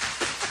for this.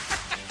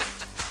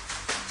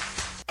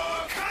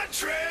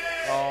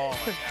 Oh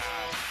my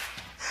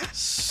god.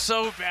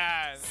 So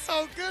bad.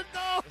 So good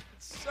though.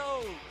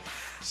 So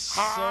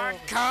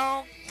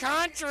hardcore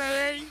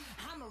country.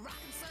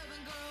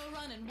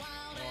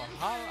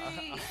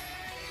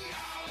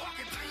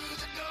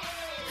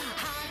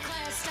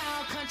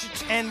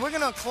 And we're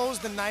gonna close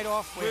the night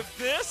off with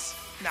this?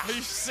 Nah. Are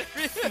you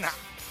serious? Nah.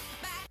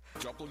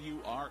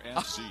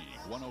 WRFC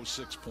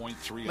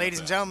 106.3. Ladies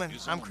and gentlemen,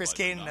 I'm Chris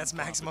Caden. That's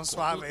Maximo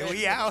Suave.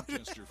 We out.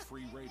 Rochester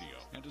Free Radio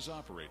and is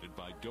operated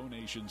by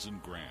donations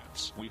and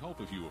grants. We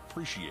hope if you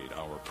appreciate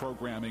our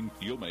programming,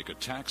 you'll make a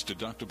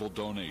tax-deductible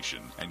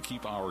donation and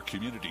keep our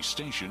community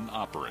station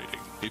operating.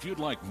 If you'd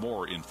like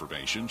more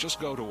information, just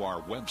go to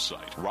our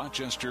website,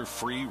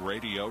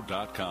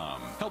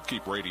 rochesterfreeradio.com. Help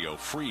keep radio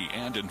free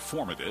and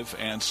informative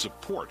and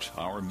support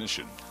our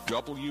mission.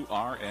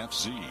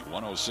 WRFZ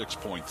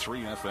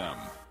 106.3 FM.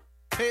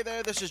 Hey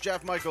there, this is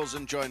Jeff Michaels,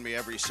 and join me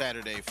every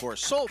Saturday for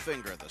Soul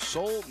Finger, the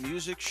Soul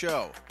Music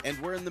Show. And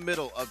we're in the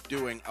middle of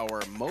doing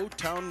our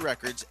Motown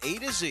Records A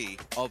to Z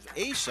of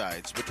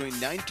A-sides between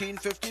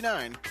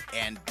 1959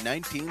 and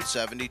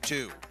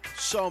 1972.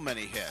 So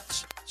many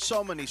hits,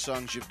 so many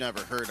songs you've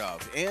never heard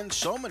of, and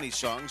so many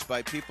songs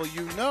by people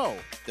you know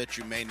that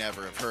you may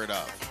never have heard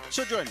of.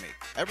 So join me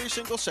every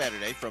single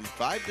Saturday from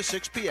 5 to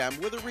 6 p.m.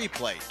 with a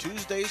replay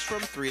Tuesdays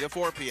from 3 to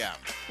 4 p.m.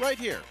 right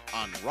here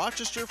on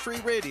Rochester Free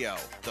Radio,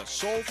 the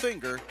Soul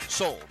Finger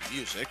Soul Music